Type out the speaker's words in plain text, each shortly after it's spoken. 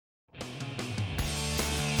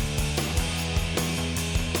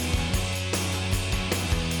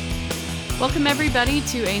Welcome, everybody,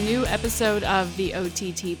 to a new episode of the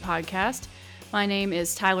OTT podcast. My name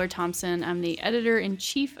is Tyler Thompson. I'm the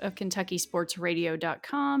editor-in-chief of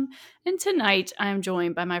KentuckySportsRadio.com, and tonight I am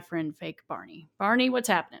joined by my friend Fake Barney. Barney, what's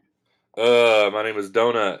happening? My name is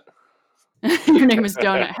Donut. Your name is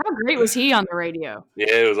Donut. How great was he on the radio? Yeah,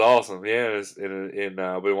 it was awesome. Yeah, and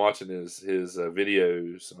I've been watching his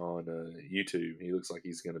videos on YouTube. He looks like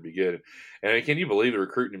he's going to be good. And can you believe they're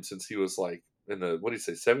recruiting him since he was like in the, what did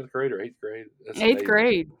he say, 7th grade or 8th grade? That's Eighth amazing.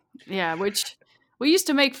 grade. Yeah, which we used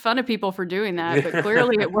to make fun of people for doing that, but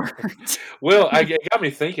clearly it worked. Well, it got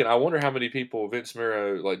me thinking. I wonder how many people Vince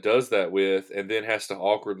Miro like does that with, and then has to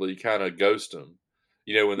awkwardly kind of ghost them.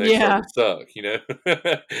 When they start Yeah. to suck.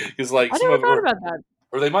 Because like I some never of them thought are. about that.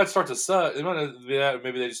 Or they might start to suck. They might be that.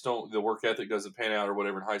 Maybe they just don't. The work ethic doesn't pan out, or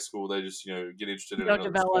whatever. In high school, they just get interested in Don't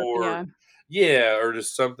another develop, sport. yeah. Yeah, or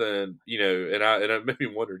just something. And it made me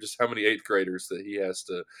wonder just how many 8th graders that he has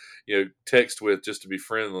to, text with just to be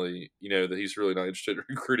friendly. That he's really not interested in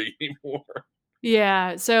recruiting anymore.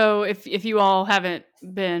 Yeah. So if you all haven't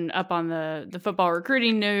been up on the football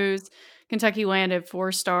recruiting news, Kentucky landed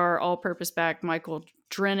 4-star all-purpose back Michael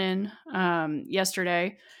Drennan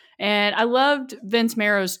yesterday. And I loved Vince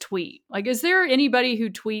Maro's tweet. Like, is there anybody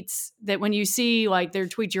who tweets that when you see like their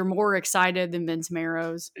tweets, you're more excited than Vince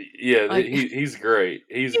Maro's? Yeah, Like, he's great.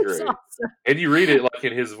 He's it's great. awesome. And you read it like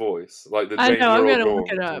in his voice, like the I James know. I'm Earl gonna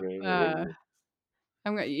look it Jones. up. Whatever.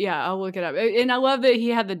 I'll look it up. And I love that he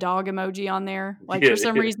had the dog emoji on there. Like Yeah, for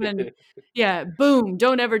some reason, yeah, boom,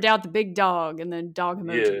 don't ever doubt the big dog, and then dog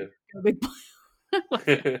yeah. emoji. Big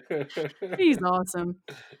He's awesome.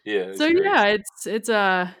 Yeah, So it's great. yeah, it's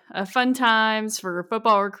a fun times for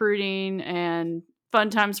football recruiting and fun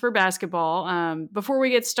times for basketball. Before we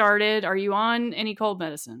get started, are you on any cold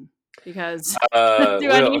medicine? Because do I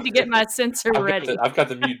Well, need to get my sensor ready? I've got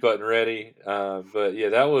the mute button ready. But yeah,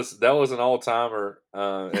 that was an all timer.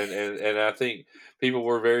 And I think people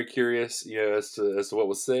were very curious, as to what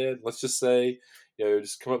was said. Let's just say,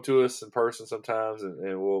 just come up to us in person sometimes, and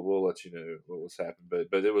we'll let you know what was happening.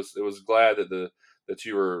 But it was glad that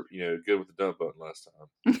you were good with the dump button last time.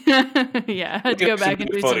 Yeah, I had to go back and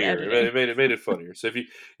It made do it some funnier. editing. It made it funnier. So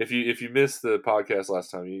if you missed the podcast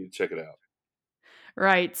last time, you need to check it out.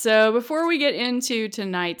 Right. So before we get into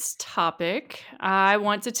tonight's topic, I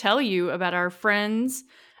want to tell you about our friends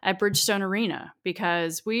at Bridgestone Arena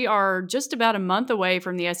because we are just about a month away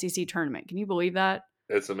from the SEC tournament. Can you believe that?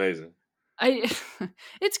 It's amazing.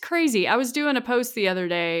 It's crazy. I was doing a post the other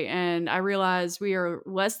day and I realized we are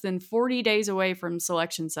less than 40 days away from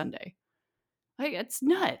Selection Sunday. Like, it's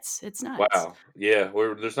nuts. It's nuts. Wow. Yeah.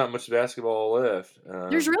 There's not much basketball left.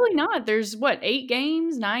 There's really not. There's 8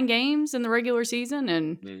 games, 9 games in the regular season,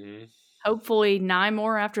 and Mhm. hopefully 9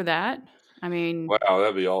 more after that. I mean, Wow,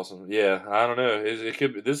 that'd be awesome. Yeah, I don't know. It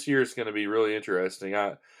could be, this year is going to be really interesting.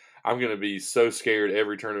 I'm going to be so scared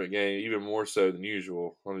every tournament game, even more so than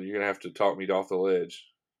usual. I mean, you're going to have to talk me off the ledge.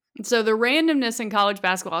 so the randomness in college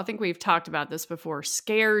basketball, I think we've talked about this before,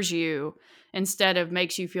 scares you instead of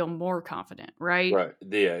makes you feel more confident, right? Right.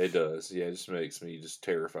 Yeah, it does. Yeah, it just makes me just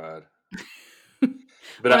terrified.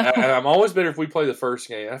 But Well, I'm always better if we play the first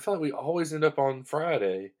game. I feel like we always end up on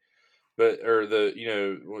Friday.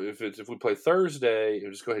 If we play Thursday,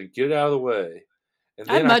 just go ahead and get it out of the way. And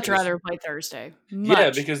I'd then I much can just. rather play Thursday. Yeah,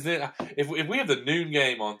 Much. because then if we have the noon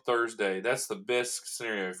game on Thursday, that's the best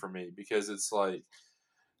scenario for me because it's like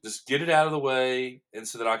just get it out of the way and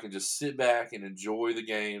so that I can just sit back and enjoy the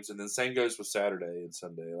games. And then same goes with Saturday and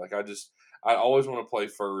Sunday. Like I always want to play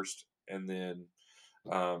first and then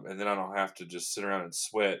I don't have to just sit around and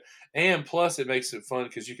sweat. And plus it makes it fun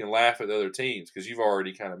because you can laugh at the other teams because you've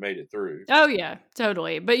already kind of made it through. Oh yeah,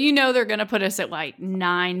 totally. But they're going to put us at like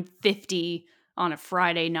 9:50 on a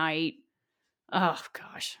Friday night. Oh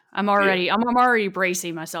gosh. I'm Yeah. already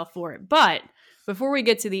bracing myself for it. But before we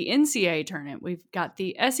get to the NCAA tournament, we've got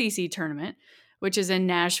the SEC tournament, which is in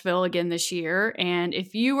Nashville again this year. And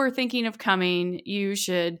if you are thinking of coming, you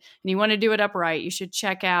should, and you want to do it upright, you should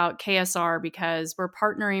check out KSR because we're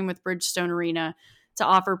partnering with Bridgestone Arena to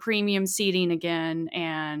offer premium seating again.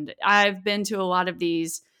 And I've been to a lot of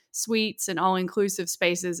these suites and all-inclusive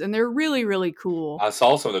spaces, and they're really, really cool. I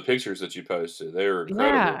saw some of the pictures that you posted. They were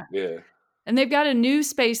incredible. Yeah. Yeah. And they've got a new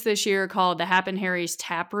space this year called the Happen Harry's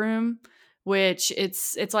Tap Room, which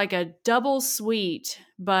it's like a double suite,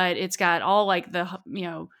 but it's got all like the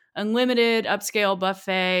unlimited upscale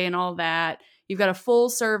buffet and all that. You've got a full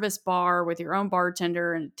service bar with your own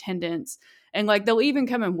bartender and attendants, and like they'll even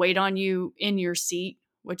come and wait on you in your seat,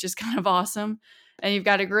 which is kind of awesome. And you've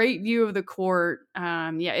got a great view of the court.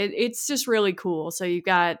 It's just really cool. So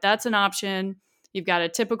that's an option. You've got a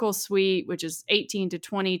typical suite, which is 18 to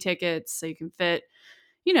 20 tickets. So you can fit,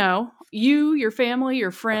 you know, you, your family,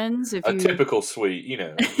 your friends, if A you typical suite,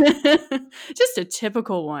 just a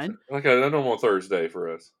typical one. like a normal Thursday for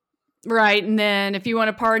us. Right. And then if you want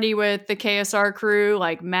to party with the KSR crew,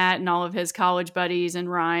 like Matt and all of his college buddies,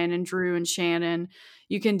 and Ryan and Drew and Shannon,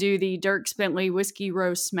 you can do the Dirk Bentley Whiskey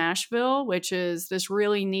Roast Smashville, which is this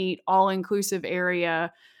really neat all inclusive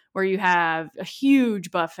area where you have a huge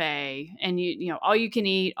buffet and you know, all you can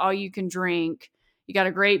eat, all you can drink. You got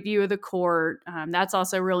a great view of the court. That's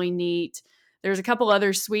also really neat. There's a couple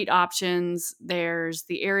other suite options. There's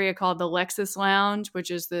the area called the Lexus Lounge, which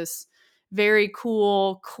is this very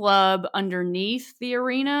cool club underneath the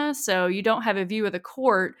arena. So you don't have a view of the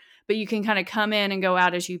court, but you can kind of come in and go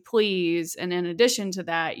out as you please. And in addition to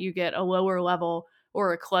that, you get a lower level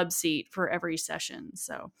or a club seat for every session.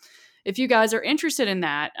 So if you guys are interested in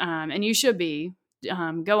that, and you should be,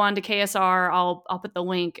 go on to KSR. I'll put the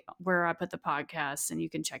link where I put the podcast, and you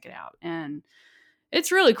can check it out. And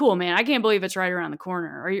it's really cool, man. I can't believe it's right around the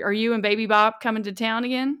corner. Are you and Baby Bop coming to town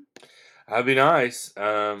again? That'd be nice.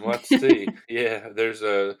 We'll have to see. Yeah, there's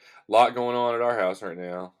a lot going on at our house right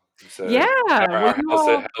now. So Yeah. Will our you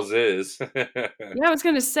all? house is. Yeah, I was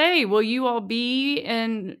gonna say, will you all be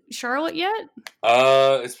in Charlotte yet?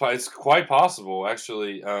 It's quite possible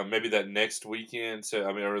actually. Maybe that next weekend. So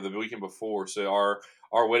I mean, or the weekend before. So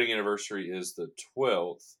our wedding anniversary is the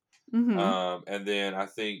 12th. Mm-hmm. And then I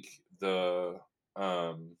think the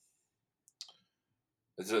um,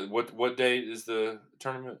 is it what date is the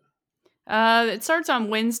tournament? It starts on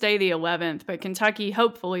Wednesday the 11th, but Kentucky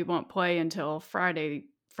hopefully won't play until Friday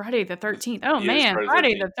the 13th. Oh Yeah, it's man,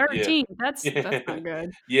 Friday the Friday 13th. the Yeah. 13th. That's Yeah. not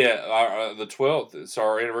good. Yeah, our, the 12th. So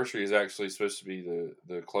our anniversary is actually supposed to be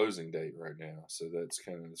the closing date right now. So that's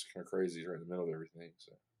kind of crazy right in the middle of everything.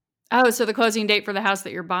 So Oh, so the closing date for the house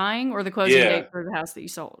that you're buying, or the closing date yeah, for the house that you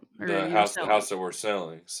sold or the you're house selling? that we're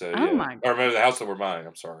selling. So Oh yeah, my or maybe gosh. the house that we're buying.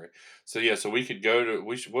 I'm sorry. So yeah, so we could go to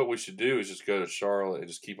what we should do is just go to Charlotte and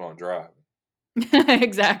just keep on driving.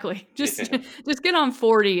 Exactly. Just Yeah. just get on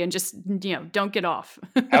 40 and just, don't get off.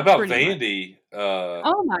 How about Pretty much. Vandy?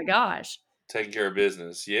 Oh my gosh. Taking care of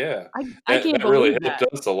business. Yeah, I that can't that really believe helped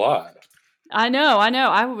that. us a lot. I know, I know.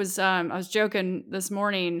 I was joking this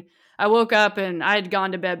morning. I woke up and I had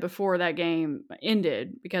gone to bed before that game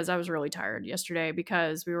ended because I was really tired yesterday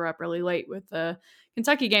because we were up really late with the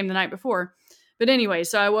Kentucky game the night before. But anyway,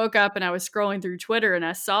 so I woke up and I was scrolling through Twitter and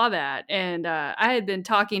I saw that. And I had been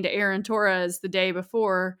talking to Aaron Torres the day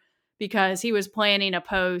before because he was planning a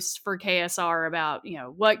post for KSR about,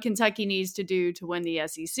 what Kentucky needs to do to win the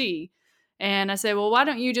SEC. And I said, well, why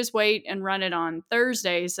don't you just wait and run it on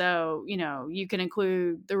Thursday so, you can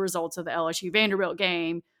include the results of the LSU Vanderbilt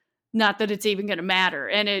game. Not that it's even going to matter.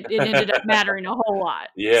 And it ended up mattering a whole lot.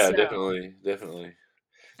 Yeah, So, definitely, definitely.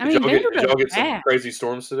 I mean, Did y'all Vanderbilt's get some bad. crazy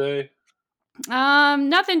storms today?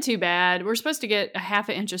 Nothing too bad. We're supposed to get a half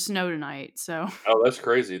an inch of snow tonight. So, Oh, that's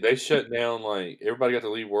crazy. They shut down like everybody got to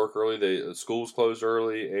leave work early. The schools closed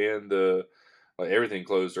early, and like everything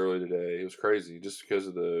closed early today. It was crazy just because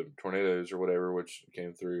of the tornadoes or whatever which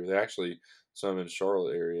came through. They actually some in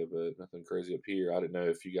Charlotte area, but nothing crazy up here. I didn't know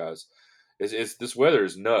if you guys. It's this weather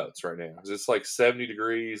is nuts right now 'cause it's like 70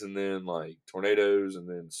 degrees and then like tornadoes and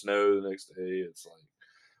then snow the next day. It's like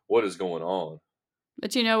what is going on?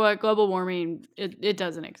 but you know what? Global warming, it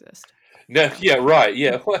doesn't exist. No, So, yeah, right,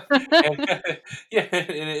 yeah, and, yeah,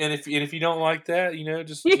 and if you don't like that, you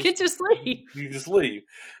just can just leave. you just leave.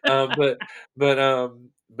 But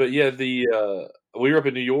yeah, the we were up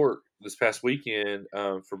in New York this past weekend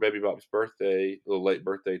for Baby Bop's birthday, a little late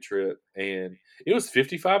birthday trip, and it was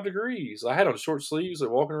 55 degrees. I had on short sleeves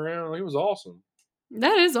and walking around. It was awesome.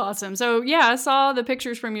 That is awesome. So, yeah, I saw the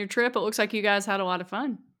pictures from your trip. It looks like you guys had a lot of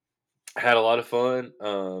fun. Had a lot of fun.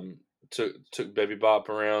 Took Baby Bop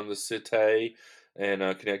around the city and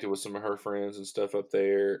connected with some of her friends and stuff up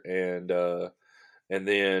there, and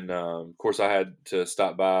then of course I had to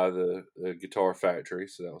stop by the guitar factory,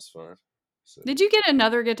 so that was fun. So Did you get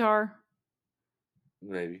another guitar?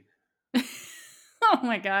 maybe Oh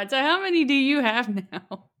my god. So how many do you have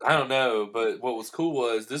now? I don't know, but what was cool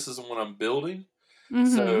was this is the one I'm building.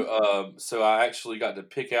 Mhm. So I actually got to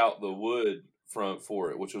pick out the wood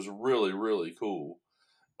for it, which was really really cool.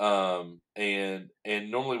 And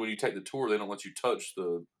normally when you take the tour, they don't let you touch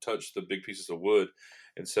the big pieces of wood,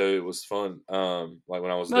 and so it was fun. Like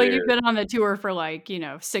when I was Well, you've there. been on the tour for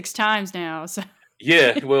 6 times now, so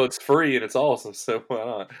Yeah, well, it's free and it's awesome, so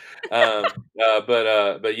why not?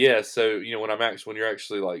 But yeah, so when you're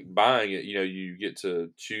actually like buying it, you get to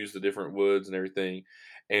choose the different woods and everything.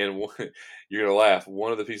 And you're gonna laugh.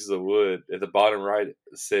 One of the pieces of wood at the bottom right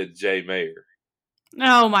said J Mayer.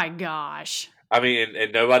 Oh my gosh. I mean,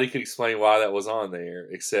 and nobody could explain why that was on there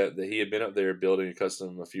except that he had been up there building a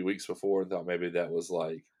custom a few weeks before and thought maybe that was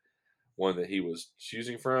like one that he was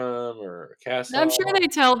choosing from or a cast I'm sure off. they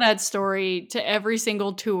tell that story to every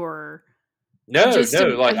single tour No, just to.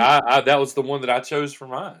 no, like I that was the one that I chose for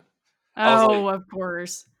mine. I was like, Oh, of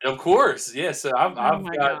course. of course, yeah. So Oh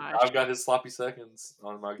my gosh. I've got his sloppy seconds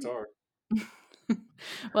on my guitar.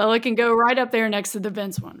 Well, it can go right up there next to the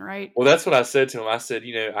Vince one, right? Well, that's what I said to him. I said,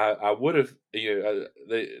 I would have,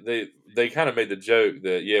 they kind of made the joke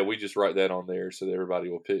that, yeah, we just write that on there so that everybody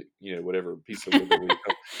will pick, whatever piece of wood that we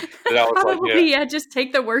come. And I was like, Probably, yeah, just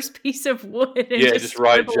take the worst piece of wood and yeah, just just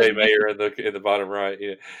write scribble Jay a name. Mayer in the bottom right.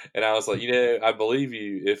 And I was like, I believe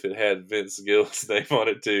you if it had Vince Gill's name on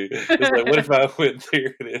it too. It's like, what if I went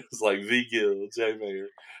there and it was like V Gill, Jay Mayer?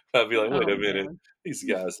 I'd be like, wait Oh a minute, man. these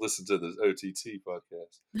guys listen to the OTT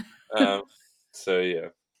podcast. Um, so yeah,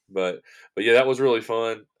 but yeah, that was really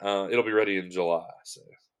fun. It'll be ready in July, so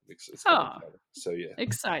it's kind of Oh, exciting. So yeah,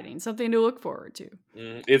 exciting. Something to look forward to.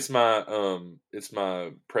 it's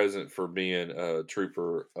my present for being a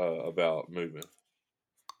trooper about moving.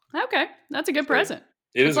 Okay, that's a good So present.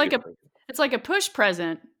 it It's is a like good a present. it's like a push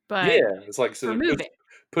present, but Yeah, it's like for so moving.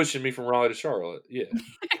 pushing me from Raleigh to Charlotte. Yeah,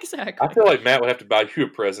 I Exactly. feel like Matt would have to buy you a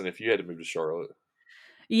present if you had to move to Charlotte.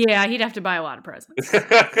 Yeah, he'd have to buy a lot of presents.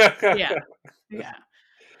 Yeah. Yeah.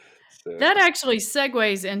 So That actually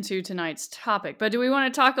segues into tonight's topic. But do we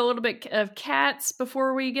want to talk a little bit of cats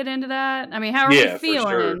before we get into that? I mean, how are we yeah, for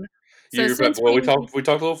sure. feeling? So since Well, we talked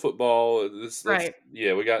a little football. Let's right.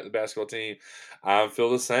 yeah, we got the basketball team. I feel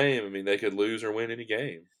the same. I mean, they could lose or win any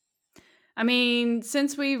game, I mean,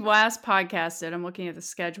 since we last podcasted, I'm looking at the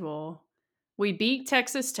schedule. We beat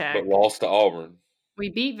Texas but Tech, lost to Auburn. we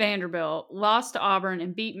beat Vanderbilt, lost to Auburn,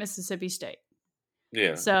 and beat Mississippi State.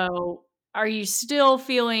 Yeah, So are you still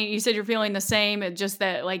feeling, you said you're feeling the same, it's just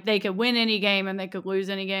that like they could win any game and they could lose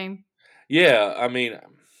any game? yeah. I mean,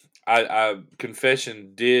 I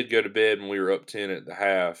confession did go to bed when we were up 10 at the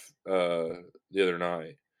half the other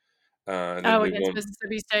night, and then Oh, we against won.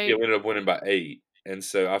 Mississippi Yeah, State? we ended up winning by 8, and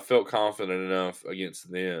so I felt confident enough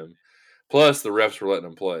against them. Plus, the refs were letting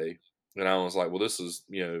them play, and I was like, "Well, this is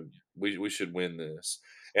we should win this."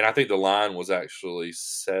 And I think the line was actually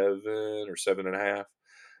 7 or 7.5.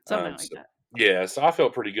 Something like So that. yeah, so I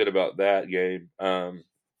felt pretty good about that game.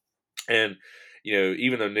 And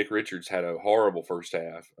even though Nick Richards had a horrible first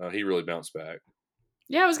half, he really bounced back.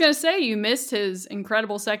 Yeah, I was going to say you missed his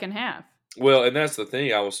incredible second half. Well, and that's the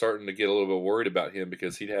thing. I was starting to get a little bit worried about him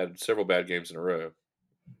because he'd had several bad games in a row.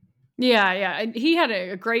 Yeah, yeah. He had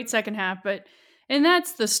a great second half, and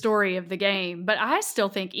that's the story of the game. But I still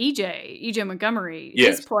think EJ Montgomery,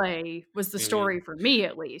 his Yes. play was the hmm story for me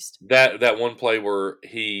at least. That one play where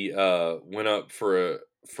he went up for a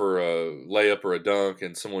layup or a dunk,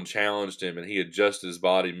 and someone challenged him, and he adjusted his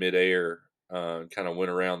body midair, kind of went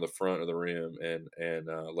around the front of the rim and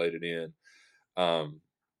laid it in.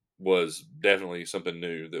 Was definitely something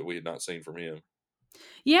new that we had not seen from him.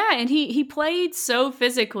 Yeah, and he played so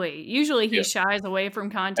physically. Usually he Yeah, shies away from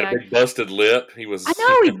had a contact. big busted lip. He I was.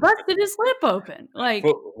 know he busted his lip open. Like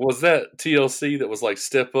Was that TLC that was like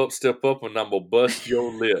step up, and I'm gonna bust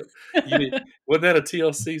your lip? Wasn't that a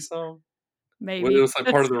TLC song? Well, it maybe was like that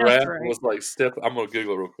part of the sounds rap. It right. was like step. I'm gonna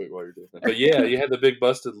Google it real quick while you're doing that. But yeah, you had the big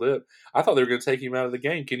busted lip. I thought they were gonna take him out of the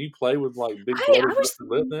game. Can you play with like big I bloody was busted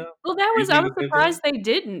lip now? well, Are you I doing was the same thing? surprised they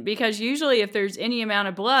didn't because usually if there's any amount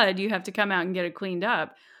of blood, you have to come out and get it cleaned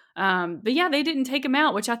up. But yeah, they didn't take him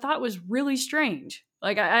out, which I thought was really strange.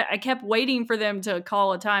 Like I kept waiting for them to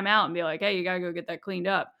call a timeout and be like, "Hey, you gotta go get that cleaned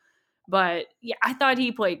up." But yeah, I thought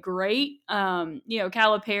he played great.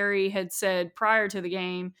 Calipari had said prior to the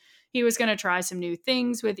game he was going to try some new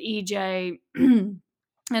things with EJ.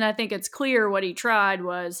 And I think it's clear what he tried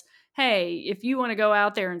was, hey, if you want to go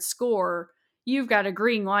out there and score, you've got a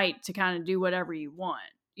green light to kind of do whatever you want,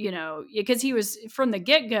 because he was from the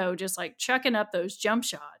get go just like chucking up those jump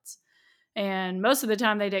shots. And most of the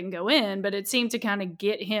time they didn't go in, but it seemed to kind of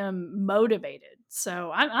get him motivated.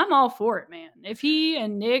 So I'm all for it, man. If he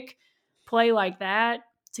and Nick play like that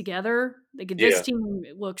together, this Yeah. team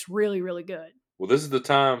looks really, really good. Well, this is the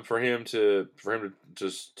time for him to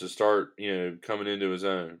just to start coming into his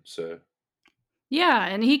own. So Yeah,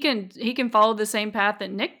 and he can follow the same path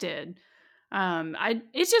that Nick did.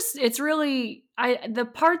 It's really the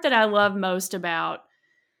part that I love most about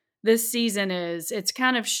this season is it's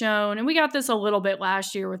kind of shown, and we got this a little bit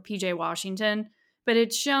last year with PJ Washington, but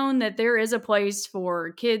it's shown that there is a place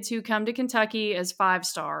for kids who come to Kentucky as 5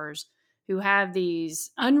 stars, who have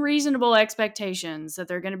these unreasonable expectations that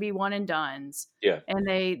they're going to be one and dones, Yeah. and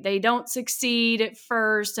they don't succeed at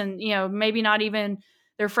first, and maybe not even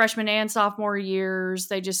their freshman and sophomore years.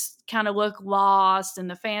 They just kind of look lost, and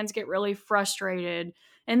the fans get really frustrated.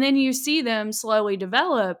 And then you see them slowly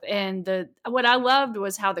develop, and what I loved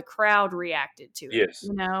was how the crowd reacted to it. Yes.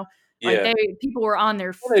 Like Yeah. people were on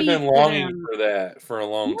their Well, they've been feet for longing them. for that for a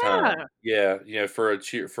long time. Yeah. Yeah, for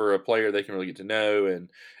a player they can really get to know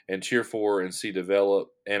and cheer for and see develop.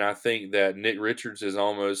 And I think that Nick Richards has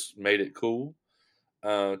almost made it cool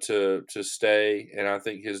to stay. And I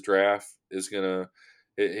think his draft is gonna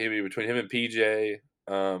between him and PJ,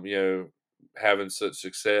 having such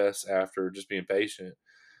success after just being patient.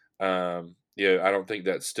 I don't think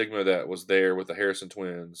that stigma that was there with the Harrison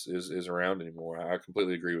twins is around anymore. I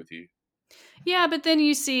completely agree with you. Yeah, but then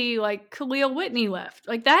you see like Khalil Whitney left.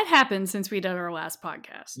 Like that happened since we did our last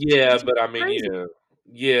podcast. Yeah, It's but I mean, crazy.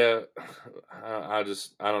 yeah, I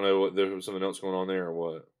don't know what there was something else going on there or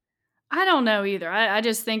what. I don't know either. I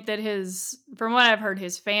just think that from what I've heard,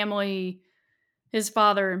 his family, his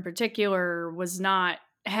father in particular, was not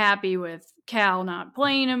happy with Cal not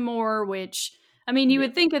playing him more, which, I mean, you Yeah,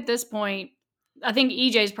 would think at this point, I think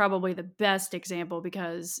EJ is probably the best example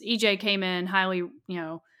because EJ came in highly,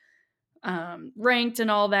 ranked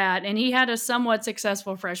and all that, and he had a somewhat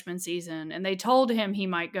successful freshman season. And they told him he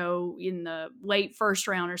might go in the late first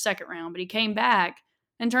round or second round, but he came back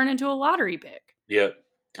and turned into a lottery pick. yeah.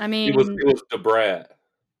 I It mean, was DeBrat.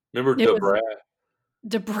 Remember it was DeBrat?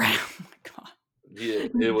 DeBrown. Oh my Yeah,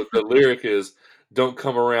 it was the lyric is "Don't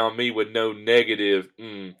come around me with no negative.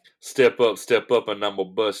 Step up, and I'ma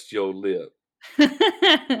bust your lip." God.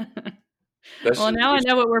 That's Well, just now I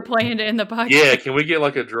know what we're playing to end the yeah. podcast. Can we get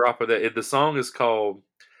like a drop of that? The song is called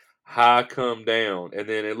 "High Come Down," and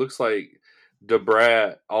then it looks like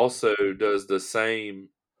DeBrat also does the same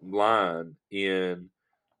line in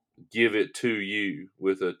 "Give It to You"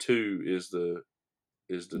 with a two is the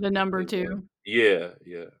The number is the two. yeah,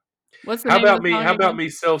 yeah. What's the name of the song How about again? me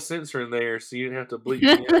self censoring there so you didn't have to bleep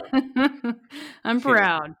me out? I'm Yeah,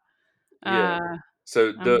 proud. yeah. Uh,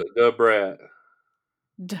 So I'm the brat,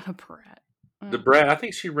 DeBrat. the Oh. brat. I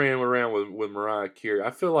think she ran around with Mariah Carey.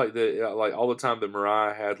 I feel like that, like all the time that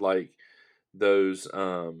Mariah had like those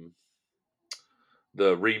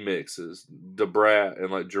the remixes, the brat and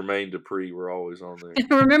like Jermaine Dupri were always on there.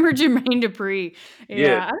 I remember Jermaine Dupri. Yeah,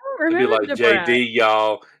 Yeah, I don't it'd be remember like DeBrat. JD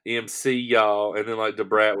y'all, MC y'all, and then like the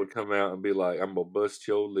brat would come out and be like, "I'm gonna bust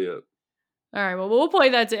your lip." All right, well, we'll play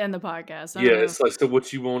that to end the podcast. I Yeah, don't know. it's like, so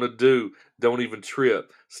what you want to do? Don't even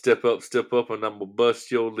trip. Step up, and I'm gonna bust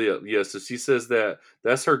your lip. Yeah, so she says that.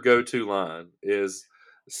 That's her go-to line is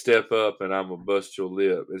 "Step up, and I'm gonna bust your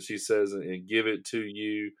lip." And she says, "And give it to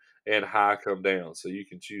you." And high come down, so you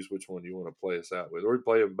can choose which one you want to play us out with, or we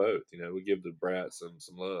play them both. We give the brat some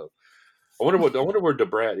love. I wonder where the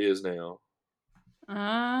brat is now.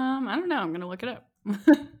 I don't know. I'm gonna look it up.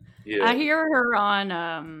 I Yeah. hear her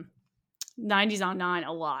on 90s on 9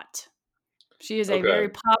 a lot. She is a Okay. very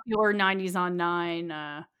popular 90s on 9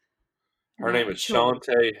 Her name is choice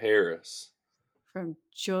Shantae Harris. from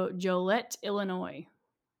Joliet, Illinois.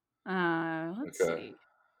 Let's Okay. see.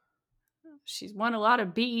 She's won a lot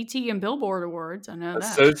of BET and Billboard awards. I know that.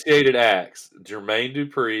 Associated acts: Jermaine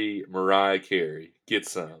Dupri, Mariah Carey. Get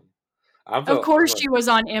some. I Of felt. course, she was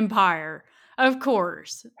on Empire. Of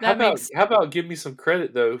course, that makes. How about give me some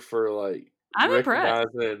credit though for like I'm impressed.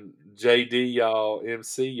 recognizing JD y'all,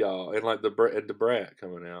 MC y'all, and like the brat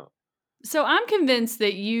coming out. So I'm convinced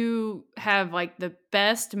that you have like the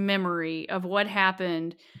best memory of what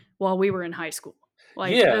happened while we were in high school.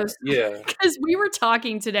 Like Yeah, those, yeah. because we were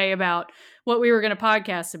talking today about what we were going to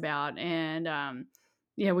podcast about, and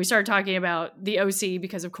we started talking about the OC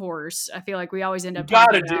because, of course, I feel like we always end We up got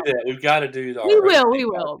talking to do about. that. We've got to do We our will, OC we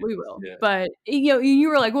will, we podcast. will. Yeah. But you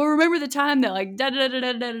were like, "Well, remember the time that like da da da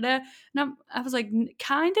da da da da," and I was like,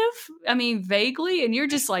 "Kind of." I mean, vaguely, and you're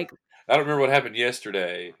just like. I don't remember what happened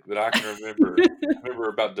yesterday, but I can remember. I remember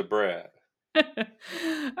about the brat.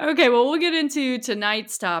 Okay, well, we'll get into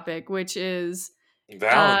tonight's topic, which is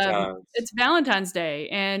Valentine's. it's Valentine's Day,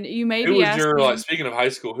 and you may Who be was your like? asking. Speaking of high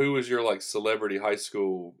school, who was your like celebrity high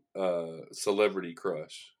school celebrity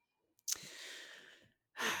crush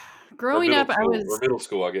Growing up, or middle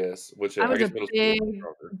school? I guess. Which I I was a guess middle school big was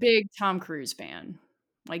stronger. big Tom Cruise fan.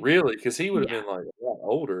 Like, Really? Because he would have yeah, been like a lot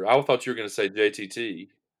older. I thought you were going to say JTT.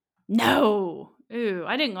 no, ooh,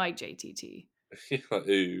 I didn't like JTT. Like,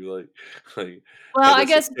 ooh, like Well, I that's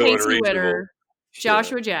guess so Pacey unreasonable. Witter, Yeah,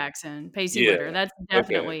 Joshua Jackson, Pacey yeah. Witter. That's Okay.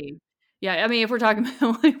 definitely. Yeah, I mean, if we're talking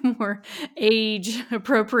about like more age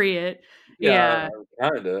appropriate, Yeah, Yeah.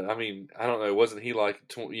 kinda. I mean, I don't know. Wasn't he like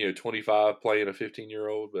 25 playing a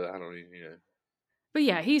 15-year-old? But I don't even. But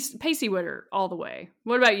yeah, he's Pacey Witter all the way.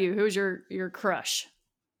 What about you? Who's your crush?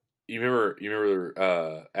 You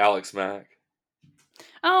remember Alex Mack?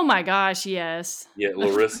 Oh my gosh, yes. Yeah,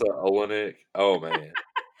 Larissa Olenek. Oh man,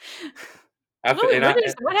 I fe- and What I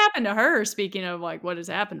is what happened to her? Speaking of like what has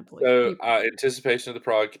happened to so people. anticipation of the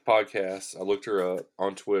podcast. I looked her up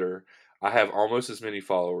on Twitter. I have almost as many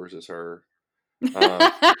followers as her, um,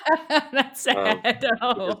 That's um, sad. which is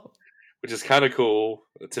Oh. which is kind of cool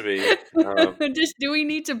to me. Just do we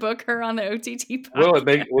need to book her on the OTT Well,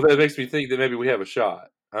 podcast? that makes me think that maybe we have a shot.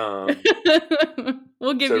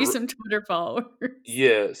 We'll give you So some Twitter followers.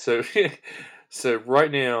 yeah, so so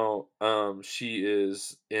right now, she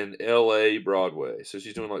is in L.A. Broadway. So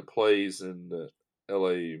she's doing like plays in the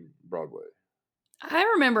L.A. Broadway. I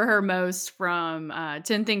remember her most from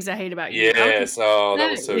 10 Things I Hate About You. Yes. Oh,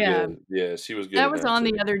 that was That so yeah, good. Yeah, she was good that in was that on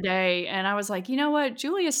the too. other day, and I was like, "You know what?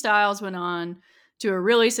 Julia Stiles went on to a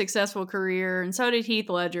really successful career, and so did Heath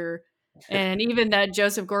Ledger, and even that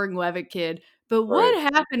Joseph Gordon-Levitt kid, but Right.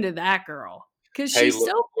 what happened to that girl? Because Hey, she's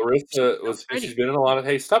Larissa so was. She's pretty." been in a lot of.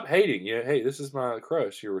 Hey, stop hating. Hey, this is my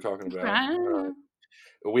crush you were talking about.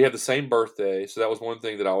 We have the same birthday, so that was one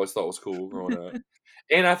thing that I always thought was cool growing up.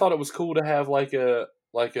 And I thought it was cool to have like a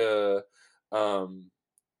um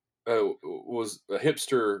was a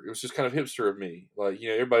hipster. It was just kind of hipster of me. Like,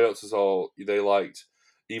 everybody else is all they liked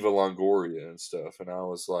Eva Longoria and stuff, and I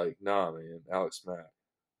was like, nah, man, Alex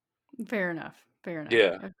Mack. Fair enough, fair enough.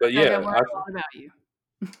 Yeah, I feel but like I've yeah, learned a lot about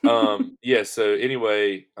you. yeah. So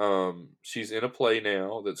anyway, she's in a play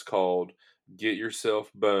now that's called "Get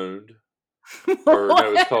Yourself Boned," or no,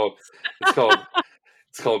 What? it's called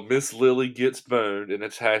it's called Miss Lily Gets Boned, and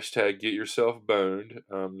it's hashtag Get Yourself Boned.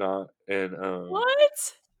 Not and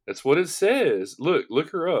What? That's what it says. Look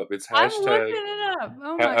her up. It's I'm looking hashtag it up.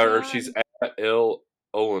 Oh my or god. she's at L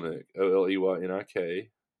Olenek, Oleynik.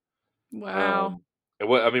 Wow. Um, and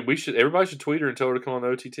what I mean, everybody should tweet her and tell her to come on the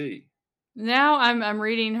OTT. Now I'm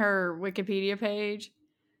reading her Wikipedia page.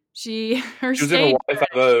 Her She was in stage. Hawaii Five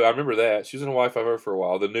O. I remember that she was in Hawaii Five O for a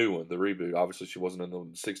while. The new one, the reboot. Obviously, she wasn't in the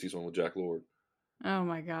 '60s one with Jack Lord. Oh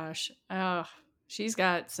my gosh. Oh, she's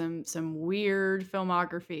got some weird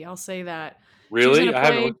filmography. I'll say that. She was Really, I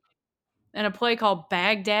haven't looked. in a play called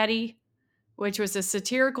Baghdaddy, which was a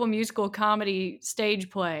satirical musical comedy stage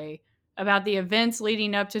play about the events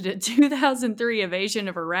leading up to the 2003 invasion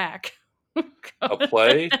of Iraq. Oh, A God.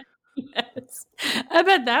 play? Yes. I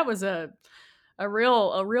bet that was a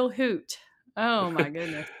real hoot. Oh my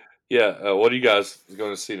goodness. Yeah. What are you guys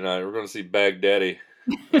going to see tonight? We're going to see Baghdaddy.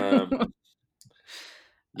 Um,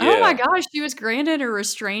 Oh my yeah. gosh, she was granted a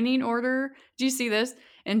restraining order. Do you see this?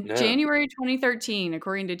 In No. January 2013,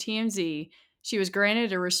 according to TMZ, she was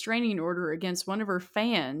granted a restraining order against one of her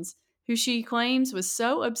fans who she claims was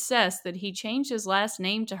so obsessed that he changed his last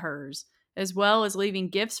name to hers, as well as leaving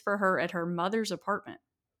gifts for her at her mother's apartment.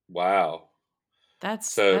 Wow.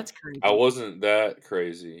 So That's I crazy. wasn't that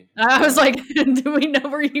crazy. I was like, do we know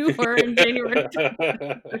where you were in January?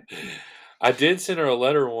 I did send her a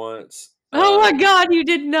letter once. Oh my God, you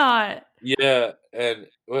did not. Yeah, and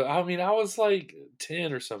well, I mean, I was like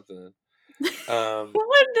 10 or something. Um,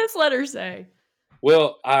 What did this letter say?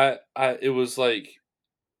 well, it was like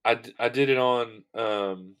I did it on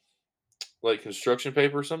like construction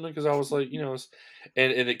paper or something because I was like, and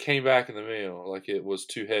it came back in the mail like it was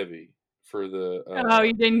too heavy for the Oh,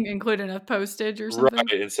 you didn't include enough postage or right,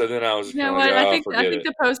 something? and so then I was You just know kind of like, what? oh, I forget think it.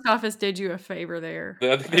 the post office did you a favor there.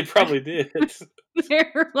 I think they probably did.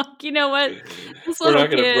 They're like, you know what? This We're little not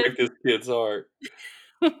gonna kid. break this kid's heart.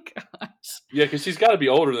 Oh gosh. Yeah, because she's got to be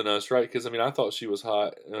older than us, right? Because I mean, I thought she was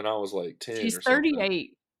hot when I was like 10 She's or something.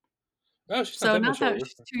 38. Oh, she's not So that not much that older.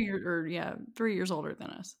 she's 2 years or yeah, 3 years older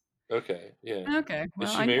than us. Okay, yeah. Okay. Is Well,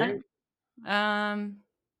 she married?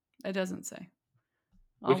 it doesn't say.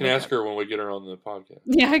 We I'll can look ask up. her when we get her on the podcast.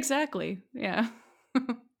 Yeah, exactly. Yeah.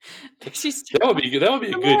 She's That would be good. That would be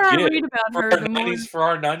a the more good I get read about for her, our the more '90s for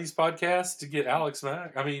our '90s podcast to get Alex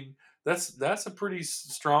Mack. I mean, that's a pretty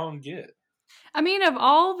strong get. I mean, of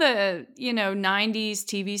all the, 90s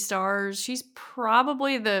TV stars, she's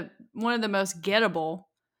probably the one of the most gettable.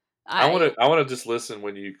 I I want to just listen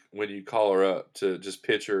when you call her up to just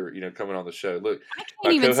pitch her, coming on the show. Look, I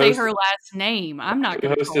my can't even say co-host her last name. I'm not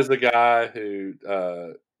gonna co-host call is the guy who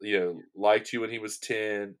liked you when he was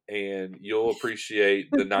 10, and you'll appreciate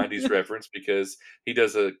the '90s reference because he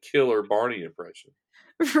does a killer Barney impression.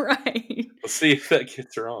 her. Right. Let's see if that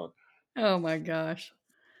gets her on. Oh my gosh.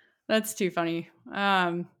 That's too funny.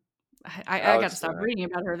 I got to Alex stop Mack. reading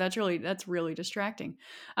about her. That's really distracting.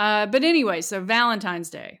 But anyway, so Valentine's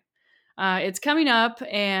Day. It's coming up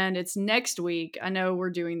and it's next week. I know we're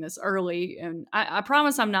doing this early, and I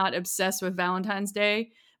promise I'm not obsessed with Valentine's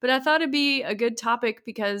Day, but I thought it'd be a good topic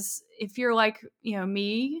because if you're like,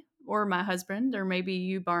 me or my husband, or maybe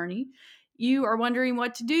you, Barney, you are wondering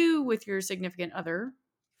what to do with your significant other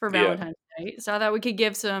for Yeah. Valentine's Day. So I thought we could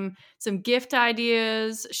give some gift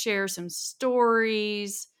ideas, share some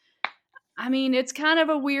stories. I mean, it's kind of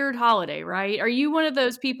a weird holiday, right? Are you one of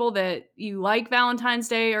those people that you like Valentine's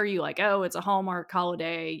Day, or are you like, oh, it's a Hallmark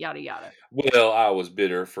holiday, yada yada? Well, I was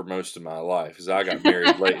bitter for most of my life because I got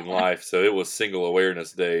married late in life, so it was Single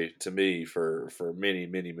Awareness Day to me for many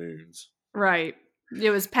many moons. Right. It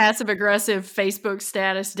was passive aggressive Facebook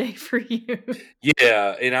status day for you.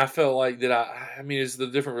 Yeah, and I felt like that. I mean, it's the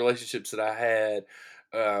different relationships that I had.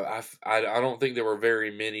 I don't think there were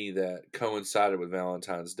very many that coincided with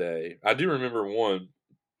Valentine's Day. I do remember one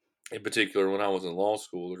in particular when I was in law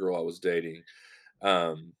school. The girl I was dating,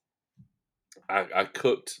 um, I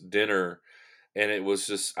cooked dinner, and it was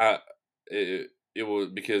just it was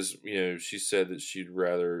because she said that she'd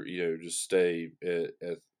rather just stay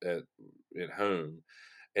at home,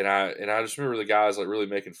 and I just remember the guys like really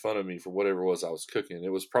making fun of me for whatever it was I was cooking. It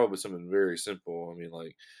was probably something very simple. I mean,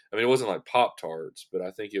 it wasn't like Pop Tarts, but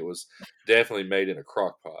I think it was definitely made in a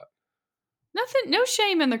crock pot. Nothing, no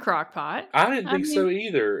shame in the crock pot. I didn't I think so mean,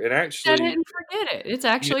 either, and set it actually, and forget it. It's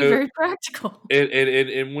you actually know, very practical.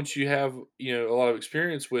 and once you have a lot of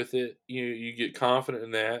experience with it, you get confident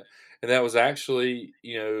in that. And that was actually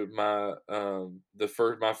my the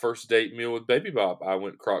first my first date meal with Baby Bop. I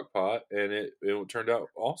went crock pot, and it turned out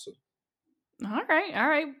awesome. All right, all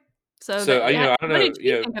right. So So that, I don't what did know,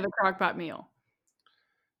 you think of the crock pot meal?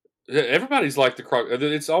 everybody's like the crock.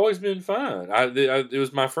 It's always been fine. It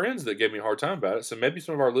was my friends that gave me a hard time about it. So maybe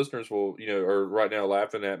some of our listeners will are right now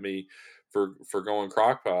laughing at me for going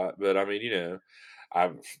crock pot. But I mean,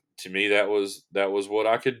 I to me that was what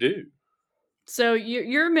I could do. So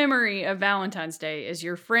your memory of Valentine's Day is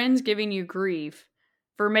your friends giving you grief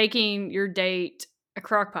for making your date a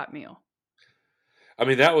crock pot meal. I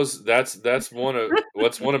mean, that's one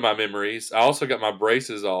of my memories. I also got my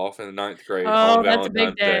braces off in the ninth grade on Oh, that's a big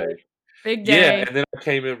Valentine's day. Day. Big Yeah, day. and then I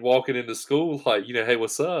came in walking into school like, "Hey,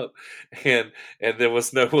 what's up?" And there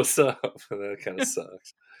was no "what's up." And that kinda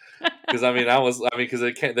sucks. Because because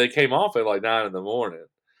they came off at like 9 in the morning.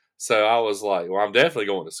 So I was like, "Well, I'm definitely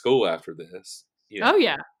going to school after this," Oh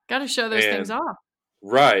yeah, got to show those things and off.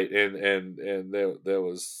 right, and there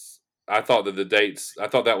was I thought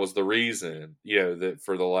that was the reason, that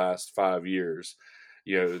for the last 5 years,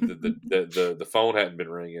 the phone hadn't been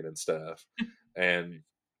ringing and stuff, and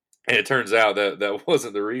it turns out that that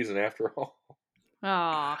wasn't the reason after all.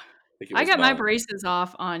 Ah, I think it I was got my not. braces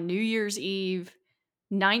off on New Year's Eve,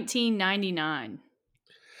 1999.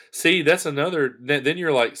 See, that's another then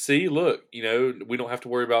you're like, "See, look, we don't have to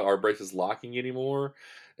worry about our braces locking anymore,"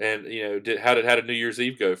 and, how did New Year's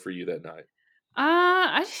Eve go for you that night?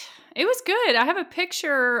 It was good. I have a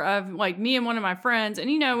picture of like me and one of my friends, and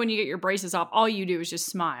when you get your braces off, all you do is just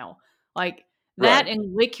smile, like that, Right,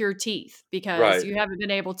 and lick your teeth because right, you haven't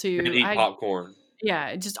been able and to. eat popcorn.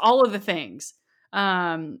 Yeah, just all of the things.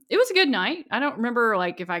 It was a good night. I don't remember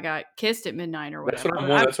like if I got kissed at midnight or whatever,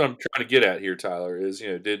 but That's what I'm trying to get at here, Tyler, is,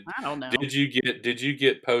 I don't know. did you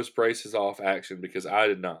get post braces off action? Because I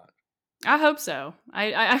did not. I hope so.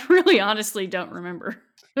 I really honestly don't remember.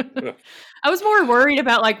 I was more worried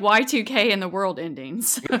about like Y2K and the world ending.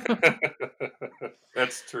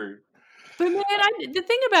 That's true. But man, Uh, the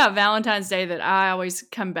thing about Valentine's Day that I always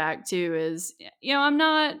come back to is,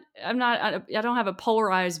 I don't have a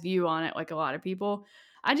polarized view on it like a lot of people.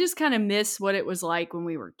 I just kind of miss what it was like when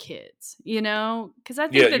we were kids, because I yeah,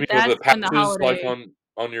 think you that mean with that's the when the patches, like, holiday.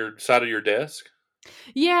 on your side of your desk?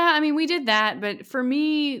 Yeah, I mean, we did that, but for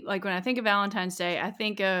me, like when I think of Valentine's Day, I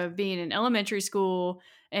think of being in elementary school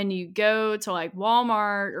and you go to like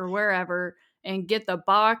Walmart or wherever and get the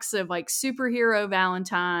box of like superhero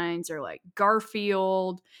Valentines or like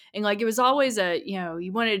Garfield. And like it was always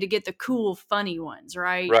you wanted to get the cool, funny ones,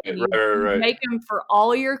 right? Right, And right, you right, you'd right. make them for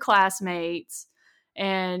all your classmates.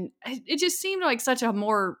 And it just seemed like such a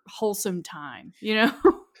more wholesome time?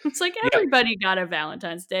 It's like Yeah, everybody got a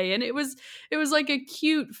Valentine's Day, and it was like a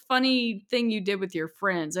cute, funny thing you did with your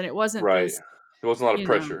friends, and it wasn't right. this, There wasn't a lot of you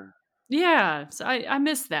know. pressure. Yeah, so I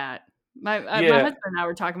miss that. My Yeah, husband and I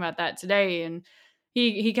were talking about that today, and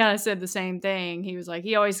he kind of said the same thing. He was like,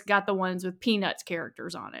 he always got the ones with Peanuts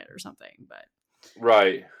characters on it or something. But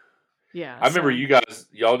right. yeah, I remember so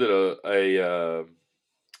y'all did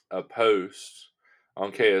a post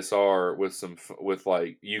on KSR with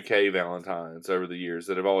like UK Valentines over the years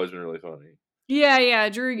that have always been really funny. Yeah.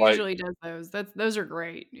 Drew Like, usually does those. Those are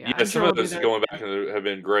great. Yeah, yeah, I'm some sure of we'll do those those going back again. and have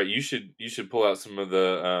been great. You should pull out some of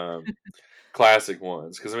the classic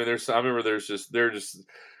ones because I mean, I remember they're just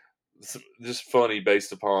funny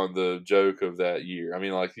based upon the joke of that year. I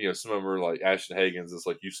mean, like some of them are like Ashton Hagen's. It's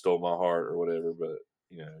like you stole my heart or whatever, but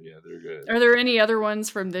yeah, they're good. Are there any other ones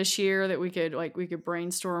from this year that we could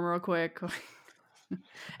brainstorm real quick?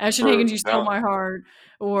 Ashton For Hagens, you stole my heart,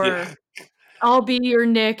 yeah, or I'll be your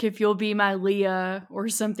Nick if you'll be my Leah, or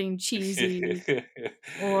something cheesy,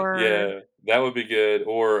 or yeah, that would be good.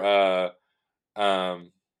 Or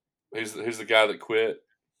um, who's the guy that quit?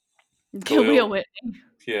 Khalil Khalil. Whitney.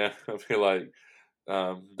 Yeah, I feel like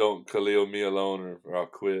don't Khalil me alone or I'll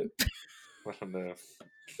quit. I don't know.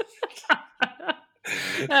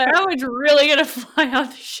 That one's really gonna fly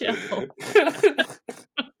off the shelf.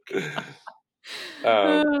 um,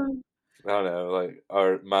 Uh, I don't know. Like,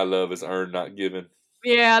 my love is earned, not given.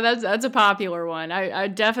 yeah, that's a popular one. I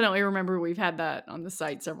definitely remember we've had that on the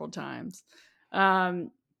site several times.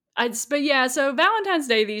 Um, but yeah, so Valentine's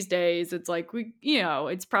Day these days, it's like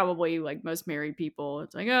it's probably like most married people.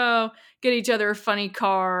 It's like, oh, get each other a funny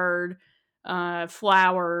card,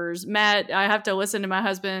 flowers. Matt, I have to listen to my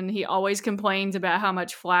husband. He always complains about how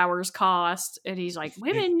much flowers cost, and he's like,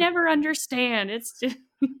 women never understand. It's just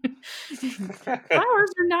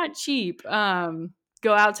flowers are not cheap.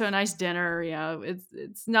 Go out to a nice dinner.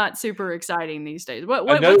 It's not super exciting these days. Another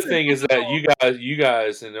What's the thing is that typical? you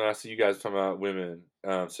guys, and when I see you guys talking about women,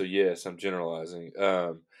 so yes, I'm generalizing.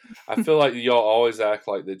 I feel like y'all always act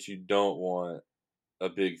like that you don't want a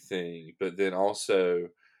big thing, but then also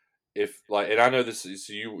if like, and I know this is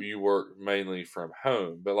you work mainly from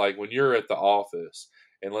home, but like when you're at the office,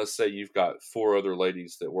 and let's say you've got four other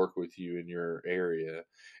ladies that work with you in your area,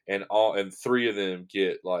 and three of them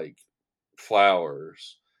get like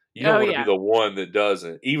flowers. You don't Oh want to be yeah, the one that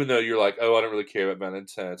doesn't, even though you're like, oh, I don't really care about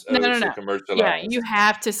Valentine's. no, Oh, no, it's so no. Yeah, you commercialized.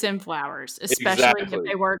 have to send flowers, especially if they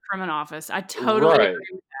Exactly. work from an office. I totally Right. agree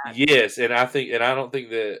with that. Yes, and I don't think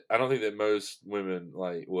that most women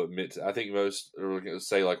like will admit to. I think most are going to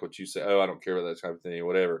say like what you say. Oh, I don't care about that type of thing or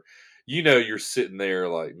whatever. You're sitting there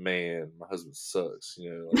like, man, my husband sucks.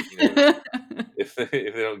 If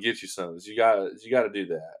if they don't get you something, you got to do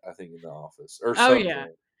that. I think in the office or Oh yeah.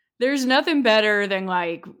 something. There's nothing better than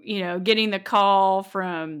like, getting the call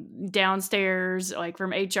from downstairs, like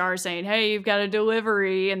from HR saying, "Hey, you've got a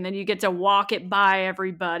delivery," and then you get to walk it by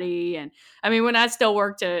everybody. And I mean, when I still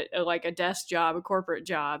worked at like a desk job, a corporate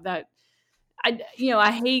job, that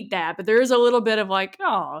I hate that, but there is a little bit of like,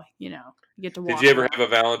 oh, you get to Did walk you ever around. have a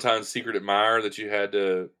Valentine's secret admirer that you had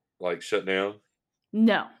to like shut down?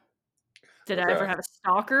 No. Did I ever Okay, have a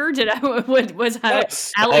stalker? Did I was I not a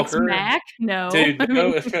Alex stalker, Mack? No. dude. I mean,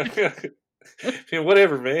 No, man,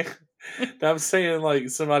 whatever, man. I'm saying like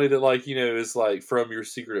somebody that like is like from your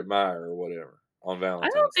secret admirer or whatever on I don't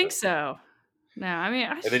Valentine's Day, think so. No, I mean,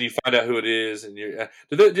 and then you find out who it is, and do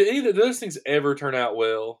any of those things ever turn out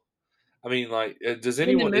well? I mean, like, in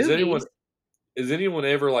the movies. is anyone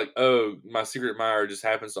ever like, oh, my secret admirer just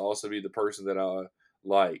happens to also be the person that I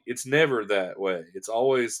like? It's never that way. It's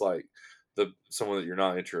always like the someone that you're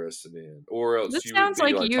not interested in, or else This you would sounds be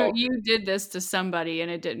like like you talking. you did this to somebody and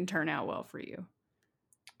it didn't turn out well for you.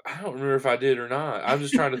 I don't remember if I did or not. I'm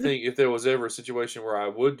just trying to think if there was ever a situation where I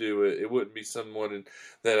would do it. It wouldn't be someone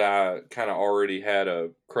that I kind of already had a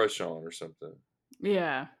crush on or something.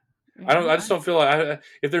 Yeah. I Yeah. don't. I just don't feel like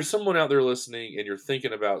if there's someone out there listening and you're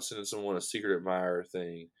thinking about sending someone a secret admirer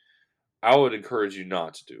thing, I would encourage you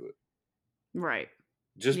not to do it. Right.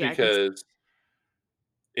 Just Yeah, 'cause because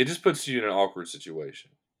it just puts you in an awkward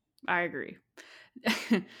situation. I agree.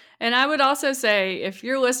 And I would also say if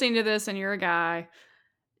you're listening to this and you're a guy,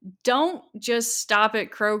 don't just stop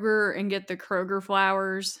at Kroger and get the Kroger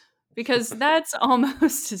flowers because that's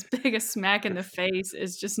almost as big a smack in the face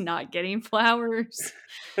as just not getting flowers.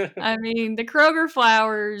 I mean, the Kroger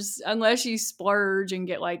flowers, unless you splurge and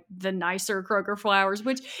get like the nicer Kroger flowers,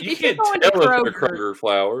 which You if you're can't going to tell if they're Kroger, Kroger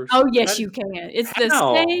flowers. oh yes, you can. It's the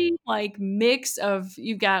How? same like mix of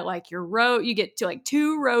you've got like you get to like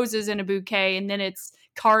two roses in a bouquet, and then it's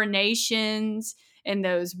carnations and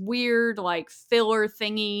those weird like filler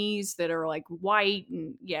thingies that are like white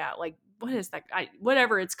and yeah, like what is that?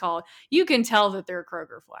 Whatever it's called, you can tell that they're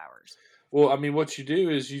Kroger flowers. Well, I mean, what you do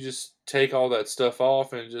is you just take all that stuff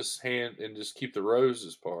off and just keep the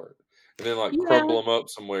roses part, and then like Yeah, crumble them up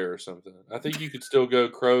somewhere or something. I think you could still go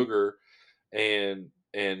Kroger and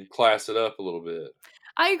class it up a little bit.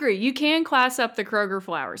 I agree. You can class up the Kroger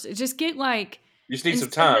flowers. Just get like You just need some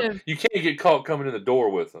instead time. of, You can't get caught coming in the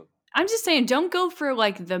door with them. I'm just saying, don't go for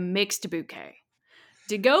like the mixed bouquet.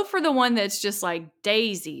 to go for the one that's just like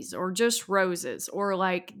daisies or just roses or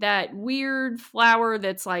like that weird flower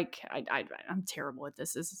that's like I'm terrible at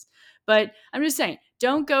this, but I'm just saying,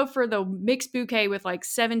 don't go for the mixed bouquet with like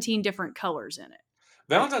 17 different colors in it.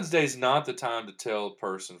 Like, Valentine's Day is not the time to tell a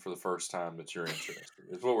person for the first time that you're interested.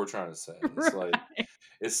 Is what we're trying to say. It's like right.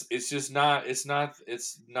 it's just not it's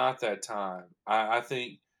not that time. I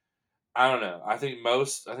think I don't know. I think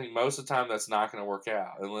most of the time that's not going to work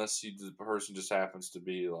out unless the person just happens to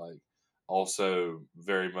be like also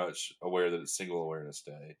very much aware that it's Single Awareness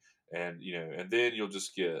Day, and and then you'll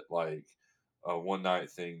just get like a one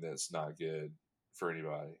night thing that's not good for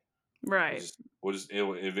anybody. Right. It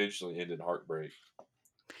will eventually end in heartbreak.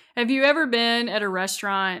 Have you ever been at a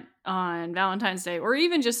restaurant on Valentine's Day or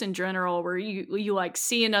even just in general where you like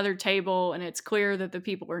see another table and it's clear that the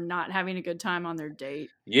people are not having a good time on their date?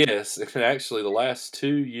 Yes, and actually, the last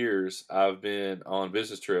 2 years I've been on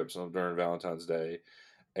business trips during Valentine's Day,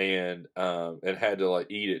 and had to like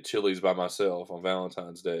eat at Chili's by myself on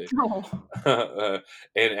Valentine's Day. Oh.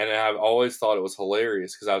 And I've always thought it was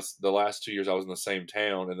hilarious because I was the last 2 years I was in the same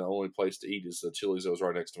town, and the only place to eat is the Chili's that was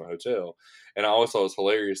right next to my hotel. And I always thought it was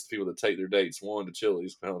hilarious people that take their dates, one, to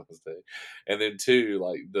Chili's on Valentine's Day, and then two,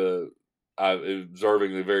 like I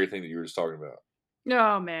observing the very thing that you were just talking about.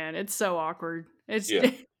 Oh man, it's so awkward. It's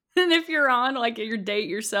Yeah, and if you're on like your date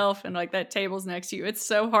yourself and like that table's next to you, it's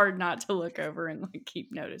so hard not to look over and like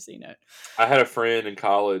keep noticing it. I had a friend in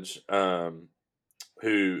college,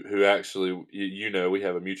 who actually we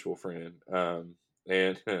have a mutual friend,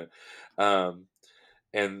 and um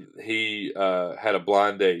he had a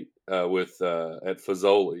blind date with at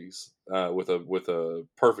Fazoli's with a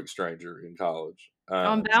perfect stranger in college,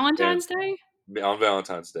 On and Valentine's Day? on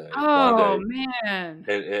Valentine's Day, blind Oh date, man.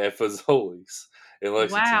 and at Fazoli's in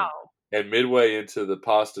Lexington. Wow. And midway into the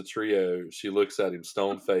pasta trio, she looks at him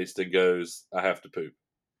stone faced and goes, "I have to poop."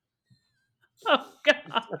 Oh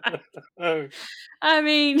god. I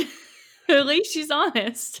mean, at least she's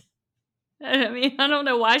honest. I mean, I don't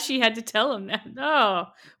know why she had to tell him that. No.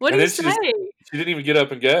 What do And you then say? she didn't even get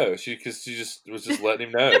up and go. She just was just letting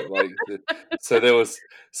him know, like, so there was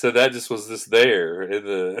so that just was just there in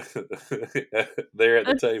the there at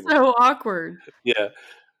the That's table. so awkward. Yeah,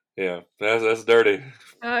 yeah, that's dirty.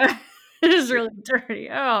 Uh, it is really dirty.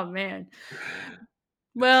 Oh man.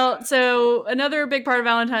 Well, so another big part of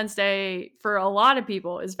Valentine's Day for a lot of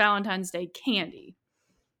people is Valentine's Day candy,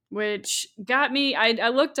 which got me. I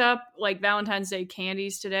looked up like Valentine's Day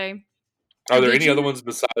candies today. Are there Did any other you? ones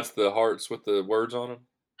besides the hearts with the words on them?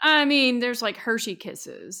 I mean, there's like Hershey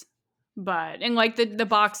Kisses, but and like the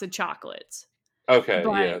box of chocolates, Okay,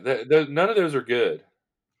 but yeah, none of those are good.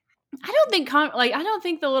 I don't think I don't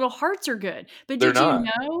think the little hearts are good. But They're did you not.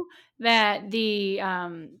 know that the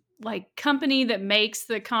like company that makes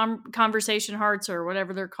the conversation hearts or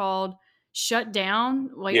whatever they're called shut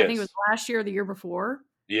down? Like I think it was Yes, last year or the year before.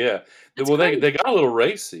 yeah. That's Well, crazy. they got a little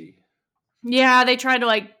racy, Yeah, they tried to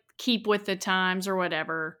like keep with the times or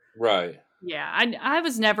whatever. right? Yeah, I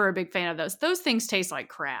was never a big fan of those. Those things taste like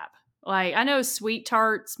crap. Like I know Sweet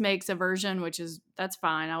Tarts makes a version, which is that's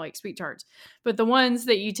fine. I like Sweet Tarts, but the ones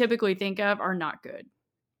that you typically think of are not good.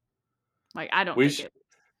 Like I don't We think sh- it.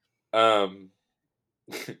 um.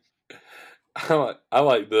 I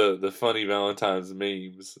like the funny Valentine's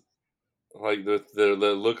memes. Like they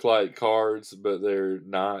look like cards, but they're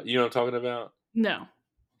not. You know what I'm talking about? No.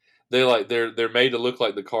 They're made to look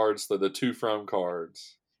like the cards, the to from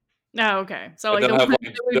cards, Oh, okay. So and like the ones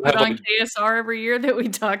that we they'll put have on like KSR every year that we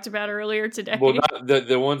talked about earlier well today. not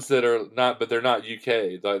the ones that are not, but they're not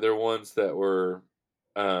UK. Like they're ones that were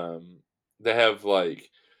um they have like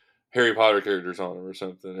Harry Potter characters on them or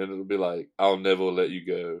something, and it'll be like I'll never let you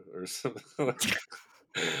go or something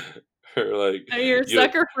or like You're a you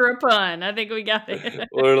sucker for a pun. I think we got it.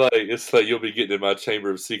 or like it's like you'll be getting in my chamber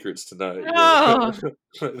of secrets tonight. Oh,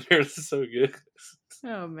 They're so good.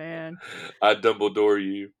 oh man. I Dumbledore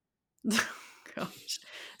you. Gosh.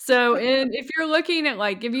 So, if you're looking at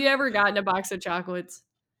like, have you ever gotten a box of chocolates?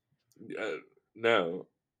 Uh, no,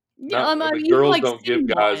 Yeah, not. I I mean, mean, you've girls like don't give seen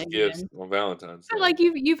guys one, gifts and on Valentine's but Day. like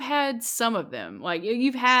you've had some of them. Like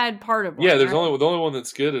you've had part of Yeah, one, there's right? only the only one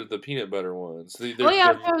that's good is the peanut butter ones. Well,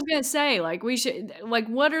 yeah, that's what I was gonna say. Like we should like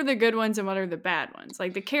what are the good ones and what are the bad ones?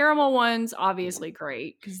 Like the caramel ones, obviously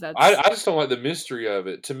great because that's I just don't like the mystery of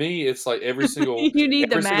it. To me, it's like you need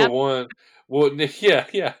the every map. single one. Well, yeah,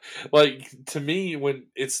 yeah. Like to me, when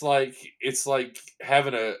it's like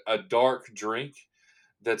having a dark drink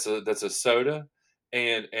that's a soda,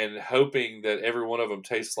 and hoping that every one of them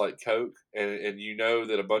tastes like Coke, and you know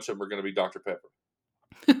that a bunch of them are going to be Dr Pepper.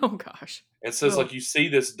 Oh gosh. And so it's Ugh. like you see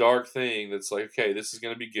this dark thing that's like, okay, this is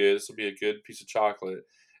going to be good. This will be a good piece of chocolate.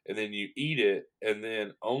 And then you eat it, and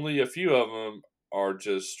then only a few of them are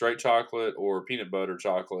just straight chocolate or peanut butter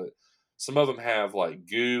chocolate. Some of them have like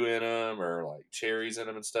goo in them or like cherries in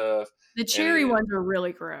them and stuff. The And cherry ones are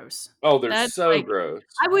really gross. oh, they're That's so like gross.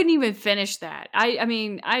 I wouldn't even finish that. I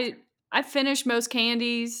mean, I finish most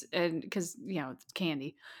candies and because it's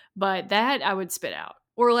candy, but that I would spit out.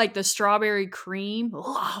 Or like the strawberry cream.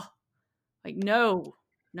 Ugh. Like no,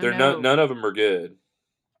 no, They're no. none of them are good.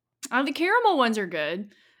 The caramel ones are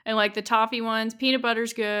good, and like the toffee ones, peanut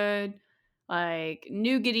butter's good. Like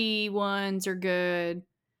nougaty ones are good.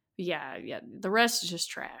 Yeah, yeah. The rest is just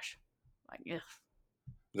trash. Like, ugh,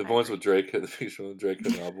 The I ones with agree. Drake, the picture with Drake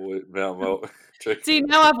and Mount Mo, Drake. See,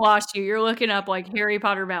 now I've lost you. You're looking up like Harry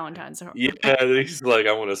Potter Valentine's. Yeah, he's like,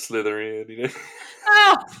 I want to slither in,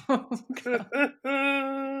 Oh, God.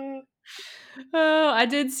 know. Oh, I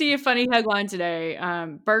did see a funny headline today.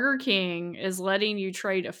 Burger King is letting you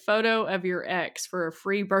trade a photo of your ex for a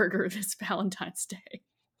free burger this Valentine's Day,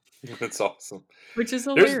 That's awesome. which is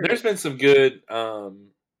hilarious. There's been some good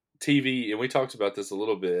TV, and we talked about this a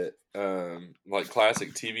little bit, like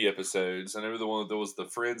classic TV episodes. I know there was the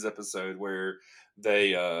Friends episode where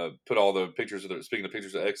they put all the pictures of speaking of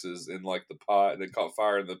pictures of exes in like the pot, and they caught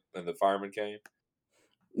fire, and the fireman came.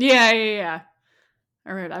 Yeah, yeah, yeah.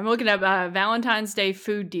 All right, I'm looking up Valentine's Day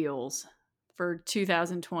food deals for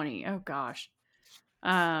 2020. Oh gosh,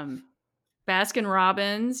 um, Baskin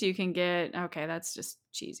Robbins, you can get. Okay, that's just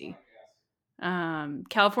cheesy.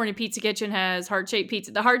 California Pizza Kitchen has heart shaped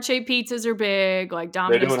pizza. The heart shaped pizzas are big, like They're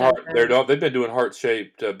Domino's doing does those. they've been doing heart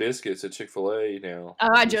shaped biscuits at Chick-fil-A now Oh,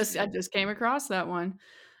 I recently. just came across that one.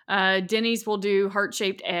 Denny's will do heart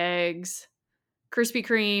shaped eggs. Krispy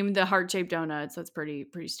Kreme, the heart shaped donuts. That's pretty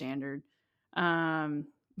standard. Um,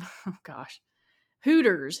 oh gosh,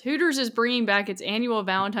 Hooters is bringing back its annual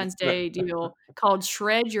Valentine's Day deal called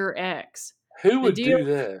Shred Your Ex. Who The would deal do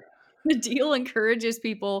that? the deal encourages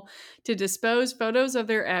people to dispose photos of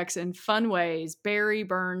their ex in fun ways, bury,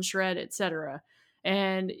 burn, shred, etc.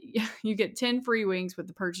 And you get 10 free wings with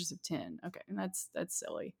the purchase of 10. Okay, and that's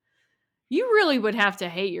silly. You really would have to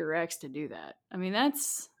hate your ex to do that. I mean,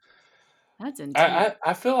 that's intense.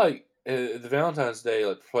 I feel like the Valentine's Day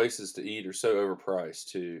like places to eat are so overpriced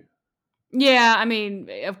too. Yeah, I mean,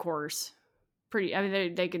 of course. Pretty I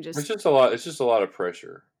mean they can It's just just a lot. It's just a lot of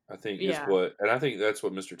pressure. I think is yeah. what, and I think that's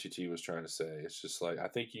what Mr. TT was trying to say. It's just like I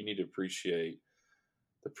think you need to appreciate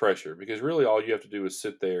the pressure because really all you have to do is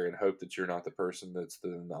sit there and hope that you're not the person that's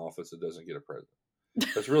in the office that doesn't get a present.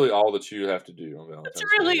 That's really all that you have to do on That's Valentine's Day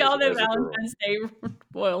really all that as a girl. Valentine's Day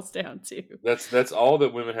boils down to. That's all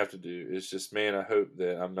that women have to do. It's just, man, I hope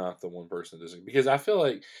that I'm not the one person that doesn't, because I feel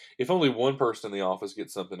like if only one person in the office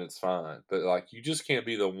gets something, it's fine. But like, you just can't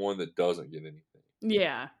be the one that doesn't get anything.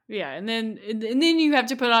 Yeah, yeah, and then you have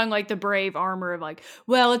to put on like the brave armor of like,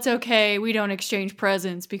 well, it's okay, we don't exchange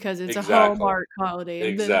presents because it's a Exactly. Hallmark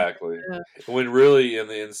holiday, and then Exactly. When really in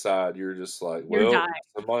the inside, you're just like, you're well, dying.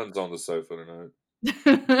 someone's on the sofa tonight.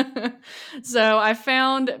 So I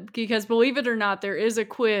found because believe it or not, there is a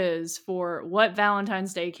quiz for what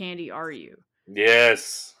Valentine's Day candy are you.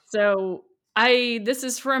 Yes. So this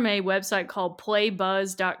is from a website called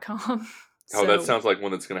playbuzz.com. Oh, that So sounds like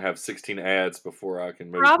one that's going to have 16 ads before I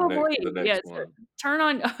can move next to the probably next yes. one. Turn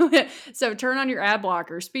on turn on your ad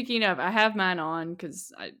blocker. Speaking of, I have mine on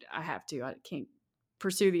because I have to. I can't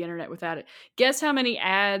pursue the internet without it. Guess how many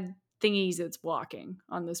ad thingies it's blocking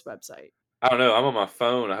on this website? I don't know. I'm on my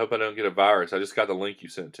phone. I hope I don't get a virus. I just got the link you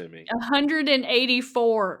sent to me.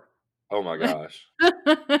 184. Oh my gosh.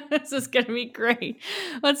 This is gonna be great.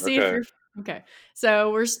 Let's see if Okay. you're okay.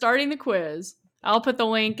 So we're starting the quiz. I'll put the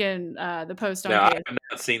link in the post on Now, I KS. have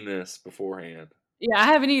not seen this beforehand. Yeah, I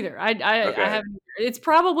haven't either. I Okay. haven't either. It's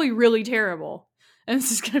probably really terrible. And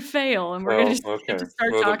this is gonna fail, and we're gonna Oh, just have okay. to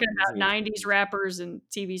start Well, talking about 90s rappers and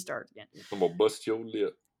TV stars again. I'm going to bust your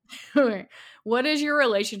lip. Okay. What is your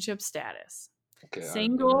relationship status? Okay. I'm in a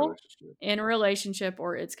Single, relationship. in a relationship,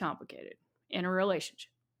 or it's complicated? In a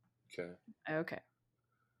relationship. Okay. Okay.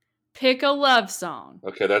 Pick a love song.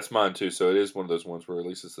 Okay, that's mine too. So it is one of those ones where at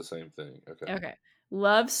least it's the same thing. Okay. Okay.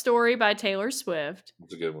 Love Story by Taylor Swift.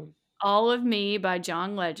 That's a good one. All of Me by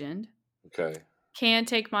John Legend. Okay. Can't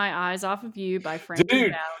Take My Eyes Off of You by Frankie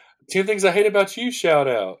Dude, Valli. 10 Things I Hate About You shout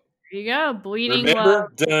out. There you go. Bleeding Love.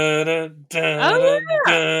 Remember? Dun, dun, Oh dun,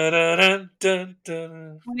 yeah. dun, dun, dun,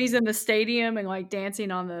 dun. When he's in the stadium and like dancing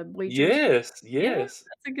on the bleachers. Yes, Yeah, yes.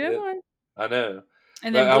 that's a good one. I know.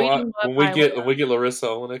 And But then Bleeding Love when by Lil. we get Larissa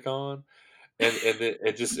Olenek on,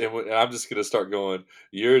 and I'm just gonna start going.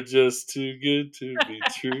 You're just too good to be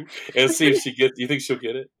true, and see if she gets. You think she'll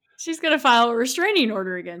get it? She's gonna file a restraining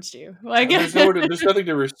order against you. Like There's nothing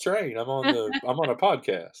to restrain. I'm on a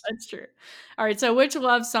podcast. that's true. All right, so which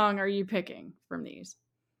love song are you picking from these?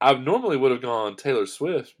 I normally would have gone Taylor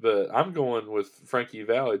Swift, but I'm going with Frankie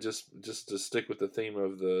Valli just to stick with the theme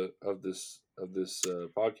of this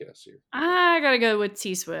podcast here. I gotta go with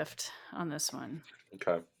T Swift on this one.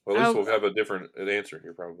 Okay. Well, at least Oh, we'll have a different answer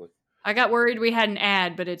here, probably. I got worried we had an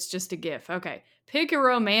ad, but it's just a GIF. Okay, pick a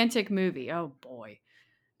romantic movie. Oh boy,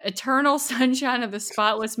 Eternal Sunshine of the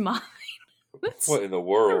Spotless Mind. That's What in the a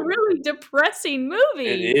world? really depressing movie.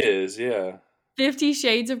 It is, yeah. 50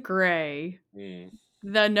 Shades of Grey, Mm.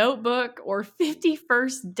 The Notebook, or 50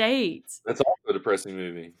 First Dates. That's also a depressing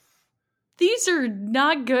movie. These are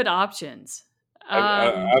not good options.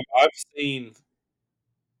 I've seen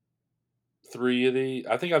three of these.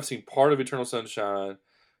 I think I've seen part of Eternal Sunshine,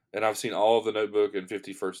 and I've seen all of The Notebook and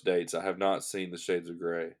 50 First Dates. I have not seen The Shades of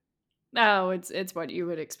Grey. No, it's what you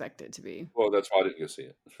would expect it to be. Well, that's why I didn't go see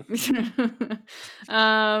it.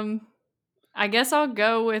 I guess I'll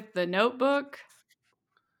go with The Notebook.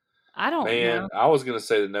 I don't know. Man, I was gonna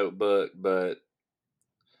say The Notebook, but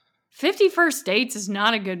 50 First Dates is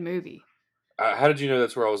not a good movie. how did you know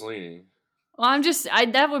that's where I was leaning? Well,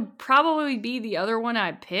 that would probably be the other one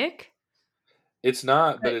I'd pick. It's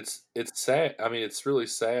not, but But it's sad. I mean, it's really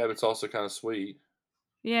sad, but it's also kind of sweet.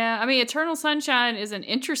 yeah, I mean, Eternal Sunshine is an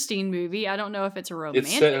interesting movie. I don't know if it's a It's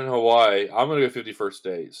set romantic. in Hawaii. I'm gonna go 50 First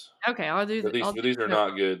Dates. Okay, I'll But do these are the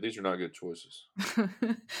not good. These are not good choices.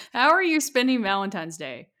 Notebook. How are you spending Valentine's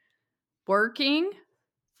Day? Working,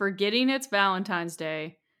 forgetting it's Valentine's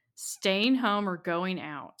Day, staying home, or going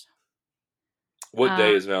out? What Uh,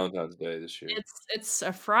 day is Valentine's Day this year? it's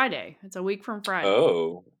a Friday. It's a week from Friday.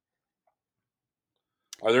 Oh,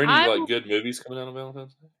 are there any I like good movies coming out on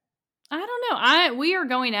Valentine's Day? I don't know. We are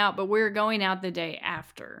going out, but we're going out the day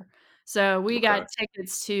after. So we got Okay.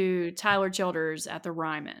 tickets to Tyler Childers at the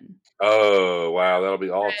Ryman. Oh wow, that'll be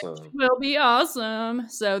awesome. Will be awesome.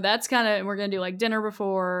 So that's kind of we're gonna do like dinner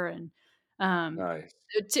before, and um, Nice.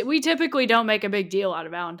 we typically don't make a big deal out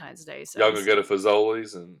of Valentine's Day. So Y'all gonna go to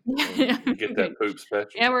Fazoli's and get that poop yeah,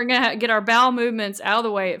 special. we're gonna get our bowel movements out of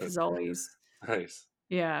the way at Fazoli's. Nice.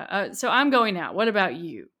 Yeah. So I'm going out. What about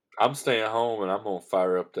you? I'm staying home and I'm gonna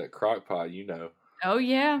fire up that crock pot. Oh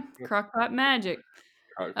yeah, crockpot magic.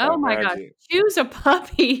 Crock Oh pot my gosh, magic. choose a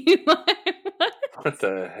puppy. What? What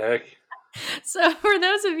the heck? So for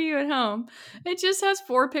those of you at home, it just has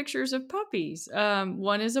 4 pictures of puppies.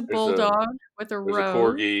 One is a There's a bulldog with a there's a rose.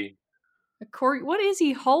 corgi. A corgi. What is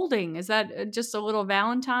he holding? Is that just a little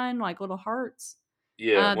Valentine, like little hearts?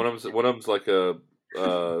 Yeah, Uh, one of them's like a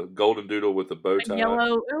golden doodle with a bow a tie.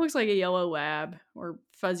 yellow. It looks like a yellow lab, or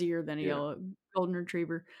fuzzier than a Yeah. yellow golden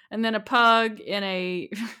retriever. And then a pug in a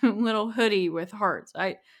little hoodie with hearts.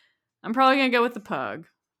 I'm probably gonna go with the pug.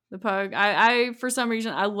 The pug. I for some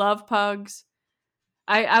reason I love pugs.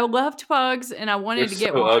 I loved pugs and I They're wanted to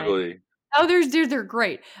get so one. ugly. Oh, they're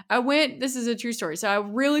great. This is a true story. So I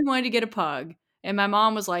really wanted to get a pug, and my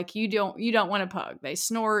mom was like, You don't want a pug. They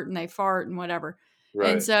snort and they fart and whatever." And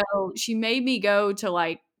Right. so she made me go to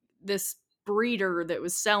like this breeder that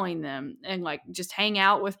was selling them and like just hang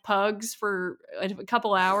out with pugs for a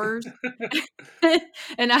couple hours.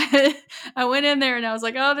 And I went in there and I was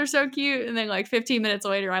like, "Oh, they're so cute." And then like 15 minutes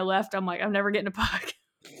later I left. I'm like, "I'm never getting a pug."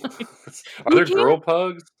 Like, Are you there can't. girl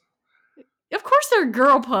pugs? Of course they're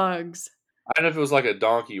girl pugs. I don't know if it was like a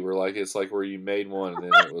donkey where like it's like where you made one and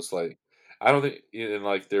then it was like I don't think and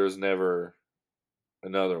like there was never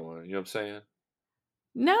another one. You know what I'm saying?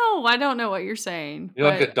 No, I don't know what you're saying, You know,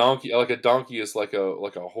 but like a donkey is like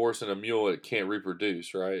a horse and a mule. It can't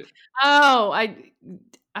reproduce, right? oh,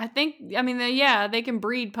 I think I mean yeah, they can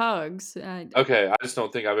breed pugs. Okay, I just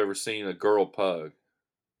don't think I've ever seen a girl pug.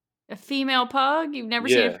 A female pug? You've never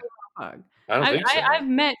seen a Yeah, female pug? I don't think so. I've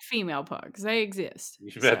met female pugs. They exist.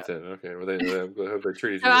 You So met them, okay? Well, I hope they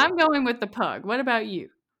treated so you well. I'm going with the pug. What about you?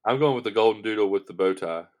 I'm going with the golden doodle with the bow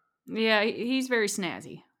tie. Yeah, he's very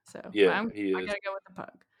snazzy. So Yeah, he I is. gotta go with the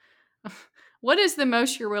pug. What is the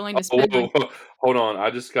most you're willing to Oh, spend on? hold on!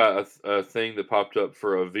 I just got a thing that popped up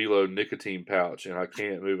for a Velo nicotine pouch, and I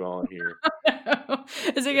can't move on here.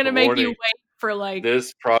 Is it gonna make you Warning: wait for like?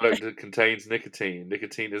 this product contains nicotine.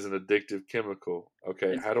 Nicotine is an addictive chemical.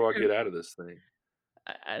 Okay, It's how do I true. get out of this thing?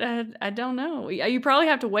 I don't know. You probably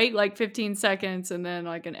have to wait like 15 seconds and then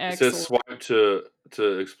like an It X says will. swipe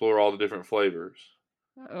to explore all the different flavors.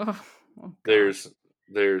 Oh, oh gosh.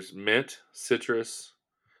 There's mint, citrus.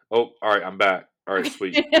 Oh, all right, I'm back. All right,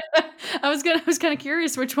 sweet. I was kind of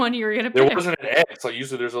curious which one you were gonna There pick. wasn't an X. Like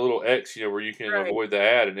usually, there's a little X, where you can Right. avoid the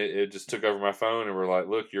ad, and it just took over my phone, and we're like,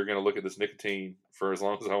 "Look, you're going to look at this nicotine for as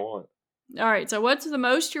long as I want." All right. So what's the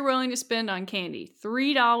most you're willing to spend on candy?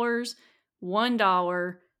 $3,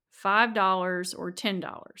 $1, $5, or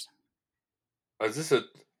 $10? Is this a?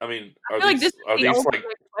 I mean, I feel like this is are the these like? ultimate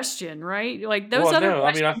question, right? Like those Well, other no.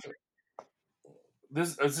 I mean, questions.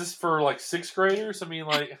 this is this for like sixth graders? I mean,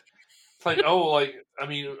 like oh, like I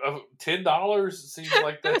mean, $10 seems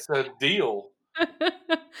like that's a deal.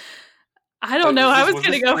 I don't know. Was I this was was going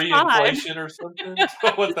to this go 5. pre-inflation or something?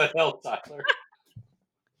 What the hell, Tyler?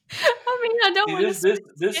 I mean, I don't See, want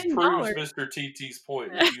to this spend proves $10. Mr. TT's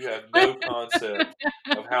point that you have no concept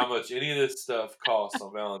of how much any of this stuff costs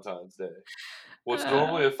on Valentine's Day. What's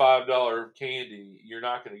normally a $5 candy, you're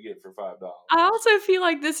not going to get for $5. I also feel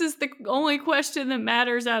like this is the only question that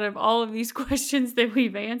matters out of all of these questions that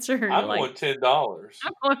we've answered. I'm Like, going $10.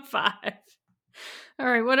 I'm on 5. All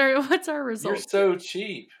right, what's our You're results here? so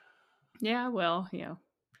cheap. Yeah, well, yeah.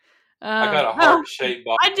 I got a Well, heart-shaped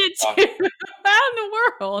box I of did too. chocolate. How in the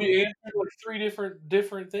world? You answered like three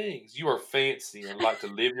different things. You are fancy and like to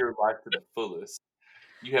live your life to the fullest.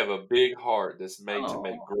 You have a big heart that's made to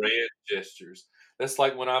make Oh, grand gestures. That's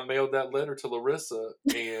like when I mailed that letter to Larissa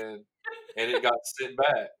and it got sent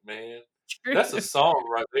back, man. true. That's a song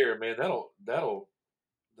right there, man.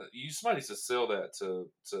 Somebody needs to sell that to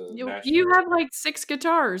You Nashville. have like 6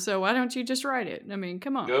 guitars, so why don't you just write it? I mean,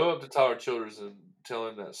 come on. Go up to Tyler Childers and tell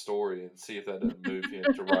him that story and see if that doesn't move him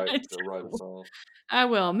to write a True. song. I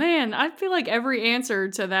will. Man, I feel like every answer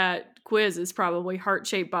to that quiz is probably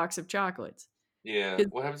heart-shaped box of chocolates. Yeah. 'Cause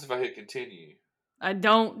What happens if I hit continue? I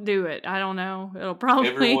don't do it. I don't know. It'll probably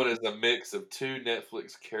Everyone is a mix of two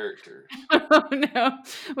Netflix characters. Oh, no.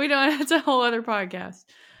 We don't that's a whole other podcast.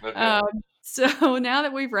 Okay. Um, so now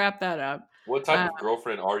that we've wrapped that up, What type uh of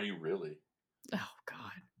girlfriend are you really? oh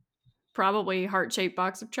god, probably heart-shaped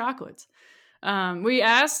box of chocolates. We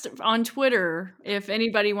asked on Twitter if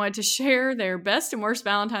anybody wanted to share their best and worst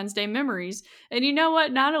Valentine's Day memories, and you know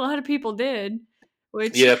what? Not a lot of people did,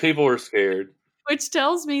 which Yeah, people are scared. which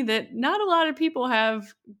tells me that not a lot of people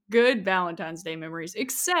have good Valentine's Day memories,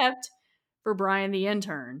 except for Brian the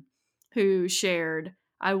intern, who shared,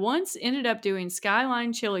 I once ended up doing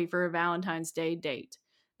Skyline Chili for a Valentine's Day date.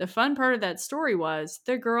 The fun part of that story was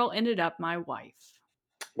the girl ended up my wife.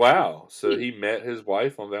 Wow. So Cute. he met his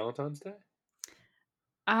wife on Valentine's Day?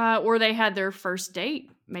 Or they had their first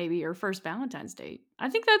date, maybe, or first Valentine's date. I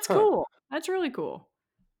think that's Huh. cool. That's really cool.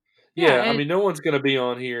 Yeah, Yeah, I and mean, no one's going to be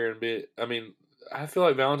on here and be. I mean, I feel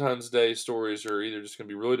like Valentine's Day stories are either just going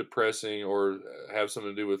to be really depressing or have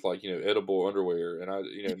something to do with like edible underwear,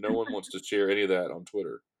 and no one wants to share any of that on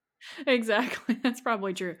Twitter. exactly. That's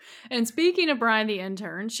probably true. And speaking of Brian the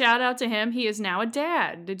intern, shout out to him. He is now a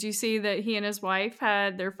dad. Did you see that he and his wife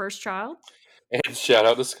had their first child? And shout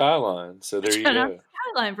out to Skyline. So there you Shout out go. to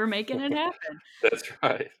Skyline for making it happen. That's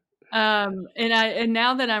right. And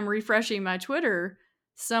now that I'm refreshing my Twitter,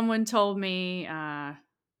 someone told me,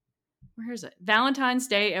 where is it? Valentine's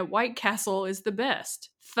Day at White Castle is the best.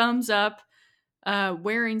 Thumbs up,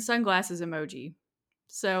 wearing sunglasses emoji.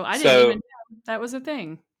 So I didn't even So know that was a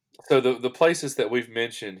thing. so the places that we've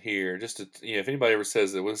mentioned here, just to if anybody ever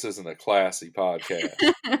says that this isn't a classy podcast,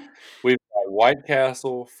 we've got White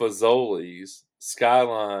Castle, Fazoli's,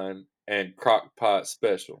 Skyline, and Crockpot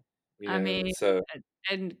Special. I mean, So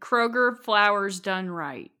and Kroger flowers done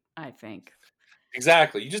right, I think.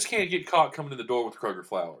 exactly, you just can't get caught coming to the door with Kroger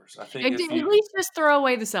flowers. I think At if you least just throw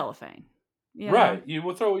away the cellophane. You know? right, you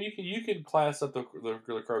can class up the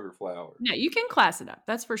Kroger flowers, Yeah, you can class it up.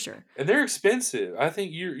 That's for sure. and they're expensive. I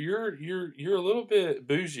think you're a little bit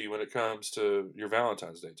bougie when it comes to your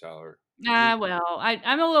Valentine's Day, Tyler. You Well,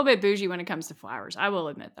 I'm a little bit bougie when it comes to flowers. I will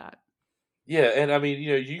admit that. Yeah, and I mean,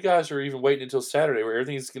 you guys are even waiting until Saturday where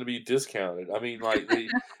everything's going to be discounted. I mean, like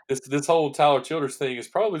this whole Tyler Childers thing is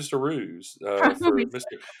probably just a ruse Probably for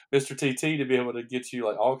Mister TT to be able to get you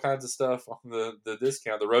like all kinds of stuff on the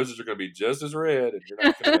discount. The roses are going to be just as red, and you're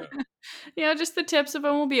not going to just the tips of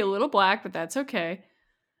them will be a little black, but that's okay.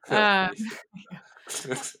 know. Um,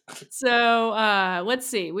 so let's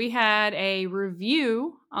see. We had a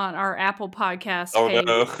review on our Apple Podcast Oh page.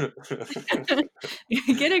 no!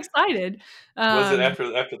 Get excited. Was it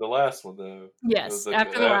after the last one though? Yes,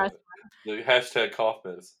 after the last The hashtag cough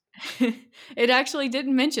medicine. it actually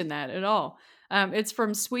didn't mention that at all. It's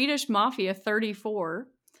from Swedish Mafia 34,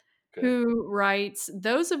 Okay. who writes,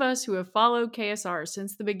 those of us who have followed KSR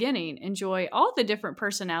since the beginning enjoy all the different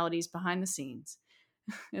personalities behind the scenes.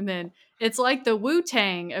 And then it's like the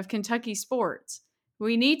Wu-Tang of Kentucky sports.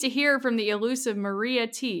 We need to hear from the elusive Maria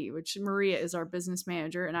T, which Maria is our business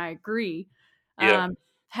manager, and I agree. Yeah,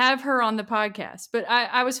 Have her on the podcast. But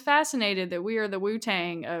I was fascinated that we are the Wu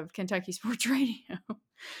Tang of Kentucky sports radio.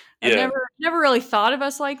 I've yeah. never really thought of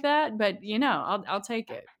us like that, but I'll take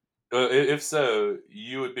it. If so,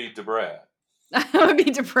 you would be Debrat. I would be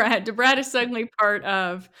Debrat. Debrat is suddenly part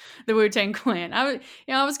of the Wu Tang Clan. I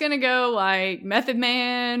was gonna go like Method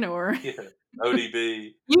Man, or Yeah,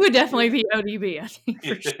 ODB. you would Yeah, definitely be ODB, I think,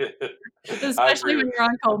 for sure. yeah. I Especially agree when with. you're on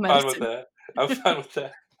I'm cold fine with medicine. that. I'm fine with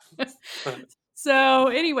that. So,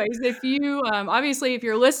 anyways, if you obviously if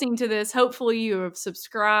you're listening to this, hopefully you have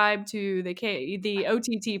subscribed to the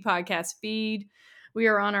OTT podcast feed. We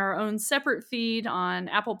are on our own separate feed on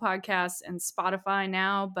Apple Podcasts and Spotify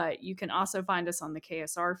now, but you can also find us on the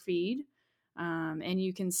KSR feed, and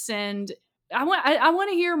you can send. I want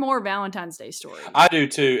to hear more Valentine's Day I stories. do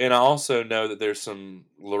too, and I also know that there's some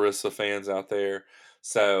Larissa fans out there.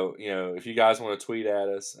 So if you guys want to tweet at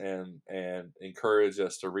us and encourage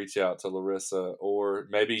us to reach out to Larissa, or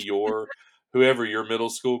maybe whoever your middle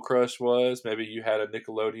school crush was, maybe you had a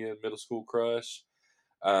Nickelodeon middle school crush.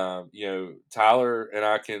 Tyler and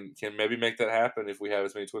I can maybe make that happen if we have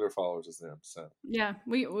as many Twitter followers as them. So Yeah,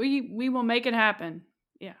 we will make it happen.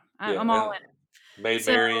 Yeah, yeah, I'm all and in. Maid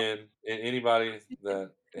So, Marian and anybody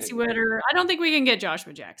that. Casey Witter. I don't think we can get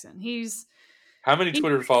Joshua Jackson. How many He,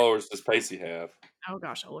 Twitter followers does Pacey have? oh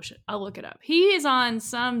gosh, I'll look it up. He is on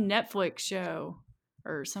some Netflix show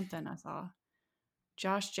or something. I saw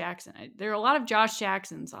Josh Jackson. There are a lot of Josh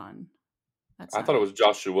Jacksons on. That's I not thought it it. was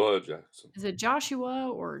Joshua Jackson. Is it Joshua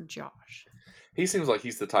or Josh? He seems like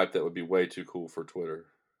he's the type that would be way too cool for Twitter.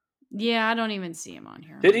 Yeah, I don't even see him on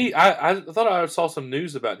Did here. he? I thought I saw some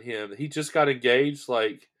news about him. He just got engaged.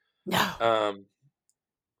 Like, No, um,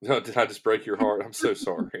 no, did I just break your heart? I'm so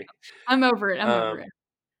sorry. I'm over it. I'm over Um, it.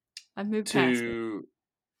 I've moved past it. to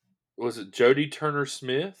was it Jodie Turner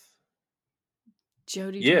Smith?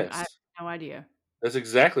 Jodie Turner. I have Yes, no idea. that's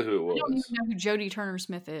exactly who it I don't even was. know who Jodie Turner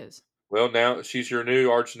Smith is. Well, now she's your new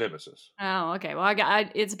arch nemesis. Oh, okay. Well,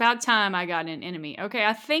 it's about time I got an enemy. Okay,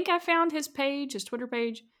 I think I found his page, his Twitter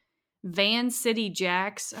page. Van City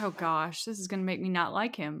Jacks. Oh gosh, this is gonna make me not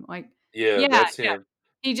like him. Like, Yeah, yeah, that's yeah. him.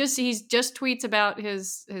 He's just tweets about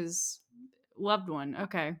his loved one.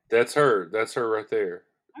 Okay, That's her. That's her right there.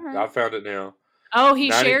 all right. I found it now. Oh, he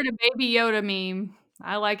 90, shared a Baby Yoda meme.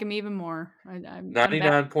 I like him even more. I'm back.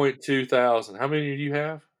 99.2 thousand. How many do you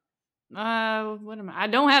have? What am I? I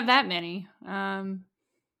don't have that many. I Maybe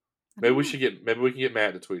don't we know. should get. Maybe we can get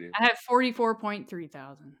Matt to tweet him. I have 44.3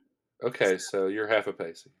 thousand. Okay, so you're half a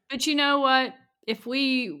Pacey. But you know what? If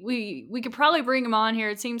we could probably bring him on here.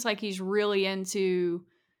 It seems like he's really into,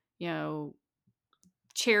 you know,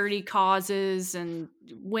 charity causes and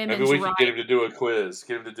Maybe women's we could rights. get him to do a quiz.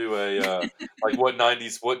 Get him to do a like what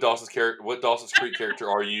Dawson's Creek character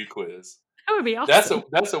are you quiz. That would be That's awesome. a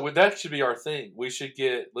that's a that should be our thing.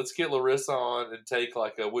 Let's get Larissa on and take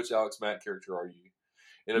like a which Alex Mack character are you?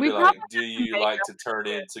 It'll We be probably like, do have some you like to turn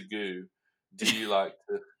Vegas into goo? Do you like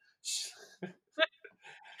to?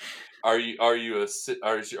 Are you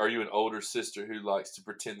an older sister who likes to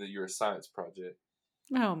pretend that you're a science project?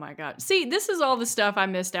 Oh my god! See, this is all the stuff I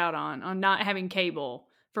missed out on not having cable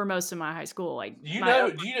for most of my high school. Like You my, know?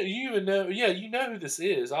 Do you know? You even know? Yeah, you know who this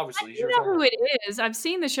is. I Obviously, do you're know talking who about. it is. I've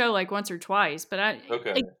seen the show like once or twice, but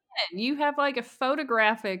Okay, again, you have like a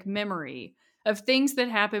photographic memory of things that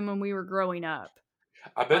happened when we were growing up.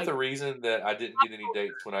 I bet Like the reason that I didn't get any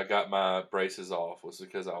dates when I got my braces off was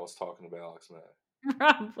because I was talking about Alex Mack.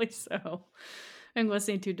 probably so. And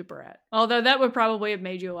listening to Debrat, although that would probably have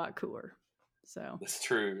made you a lot cooler. So. That's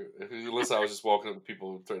true. Unless I was just walking up to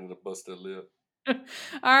people and threatening to bust their lip. All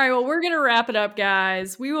right, well, we're going to wrap it up,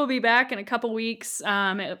 guys. We will be back in a couple weeks.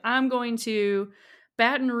 I'm going to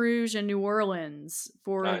Baton Rouge and New Orleans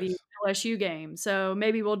for the Nice. LSU game. So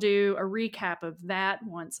maybe we'll do a recap of that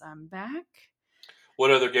once I'm back. What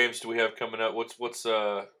other games do we have coming up? What's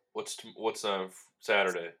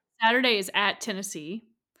Saturday? Saturday is at Tennessee.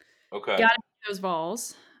 Okay. Got to hit those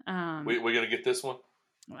balls. We gonna get this one?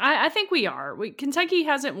 I think we are. Kentucky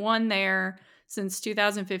hasn't won there since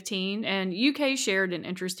 2015, and UK shared an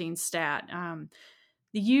interesting stat.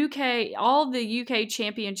 The UK, all the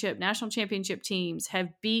UK national championship teams have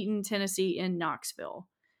beaten Tennessee in Knoxville.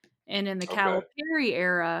 And in the Okay. Calipari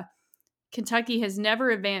era, Kentucky has never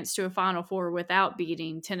advanced to a Final Four without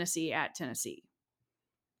beating Tennessee at Tennessee.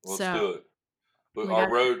 Well, let's So do it. But we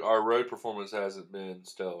got our road performance hasn't been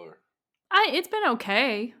stellar. it's been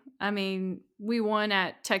okay. I mean, we won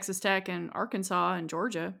at Texas Tech and Arkansas and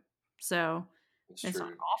Georgia. So It's it's not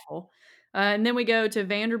true. awful. And then we go to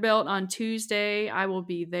Vanderbilt on Tuesday. I will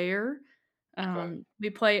be there. Okay. We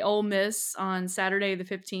play Ole Miss on Saturday the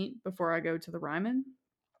 15th before I go to the Ryman.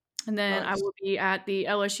 And then I Nice. will be at the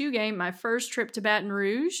LSU game, my first trip to Baton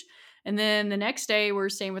Rouge. And then the next day, we're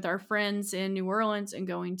staying with our friends in New Orleans and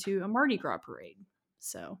going to a Mardi Gras parade.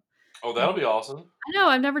 So Oh, I that'll be awesome. know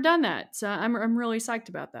I've never done that, so I'm really psyched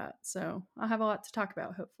about that. So I'll have a lot to talk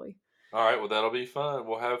about, hopefully. All right, well, that'll be fun.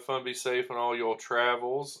 We'll have fun, be safe on all your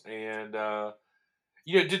travels. And,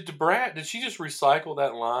 did Debrat, did she just recycle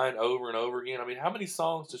that line over and over again? I mean, how many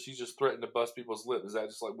songs does she just threaten to bust people's lip? Is that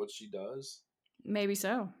just like what she does? Maybe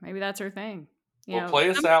so. Maybe that's her thing. Well, play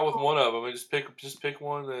us out with one of them and just pick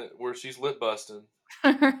one where she's lip busting.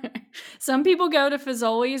 Some people go to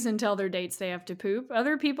Fazoli's and tell their dates they have to poop.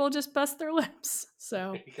 Other people just bust their lips.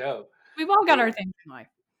 So There you go. we've all got Well, our things in life.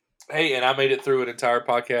 hey, and I made it through an entire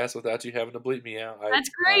podcast without you having to bleep me out. That's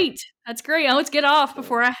great. That's great. Now let's get off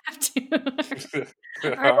before I have to. All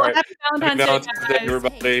right. All Well, right. happy Happy Valentine's Day, Valentine's Day, guys.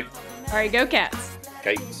 everybody. All right. Go Cats.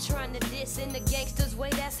 Okay. Trying to diss in the gangsters way,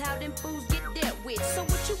 that's how them fools get dealt with. So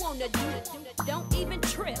what you wanna do? Don't even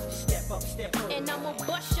trip. Step up, and I'ma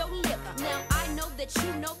bust your lip. Now I know that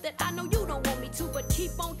you know that I know you don't want me to, but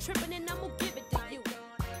keep on tripping and I'm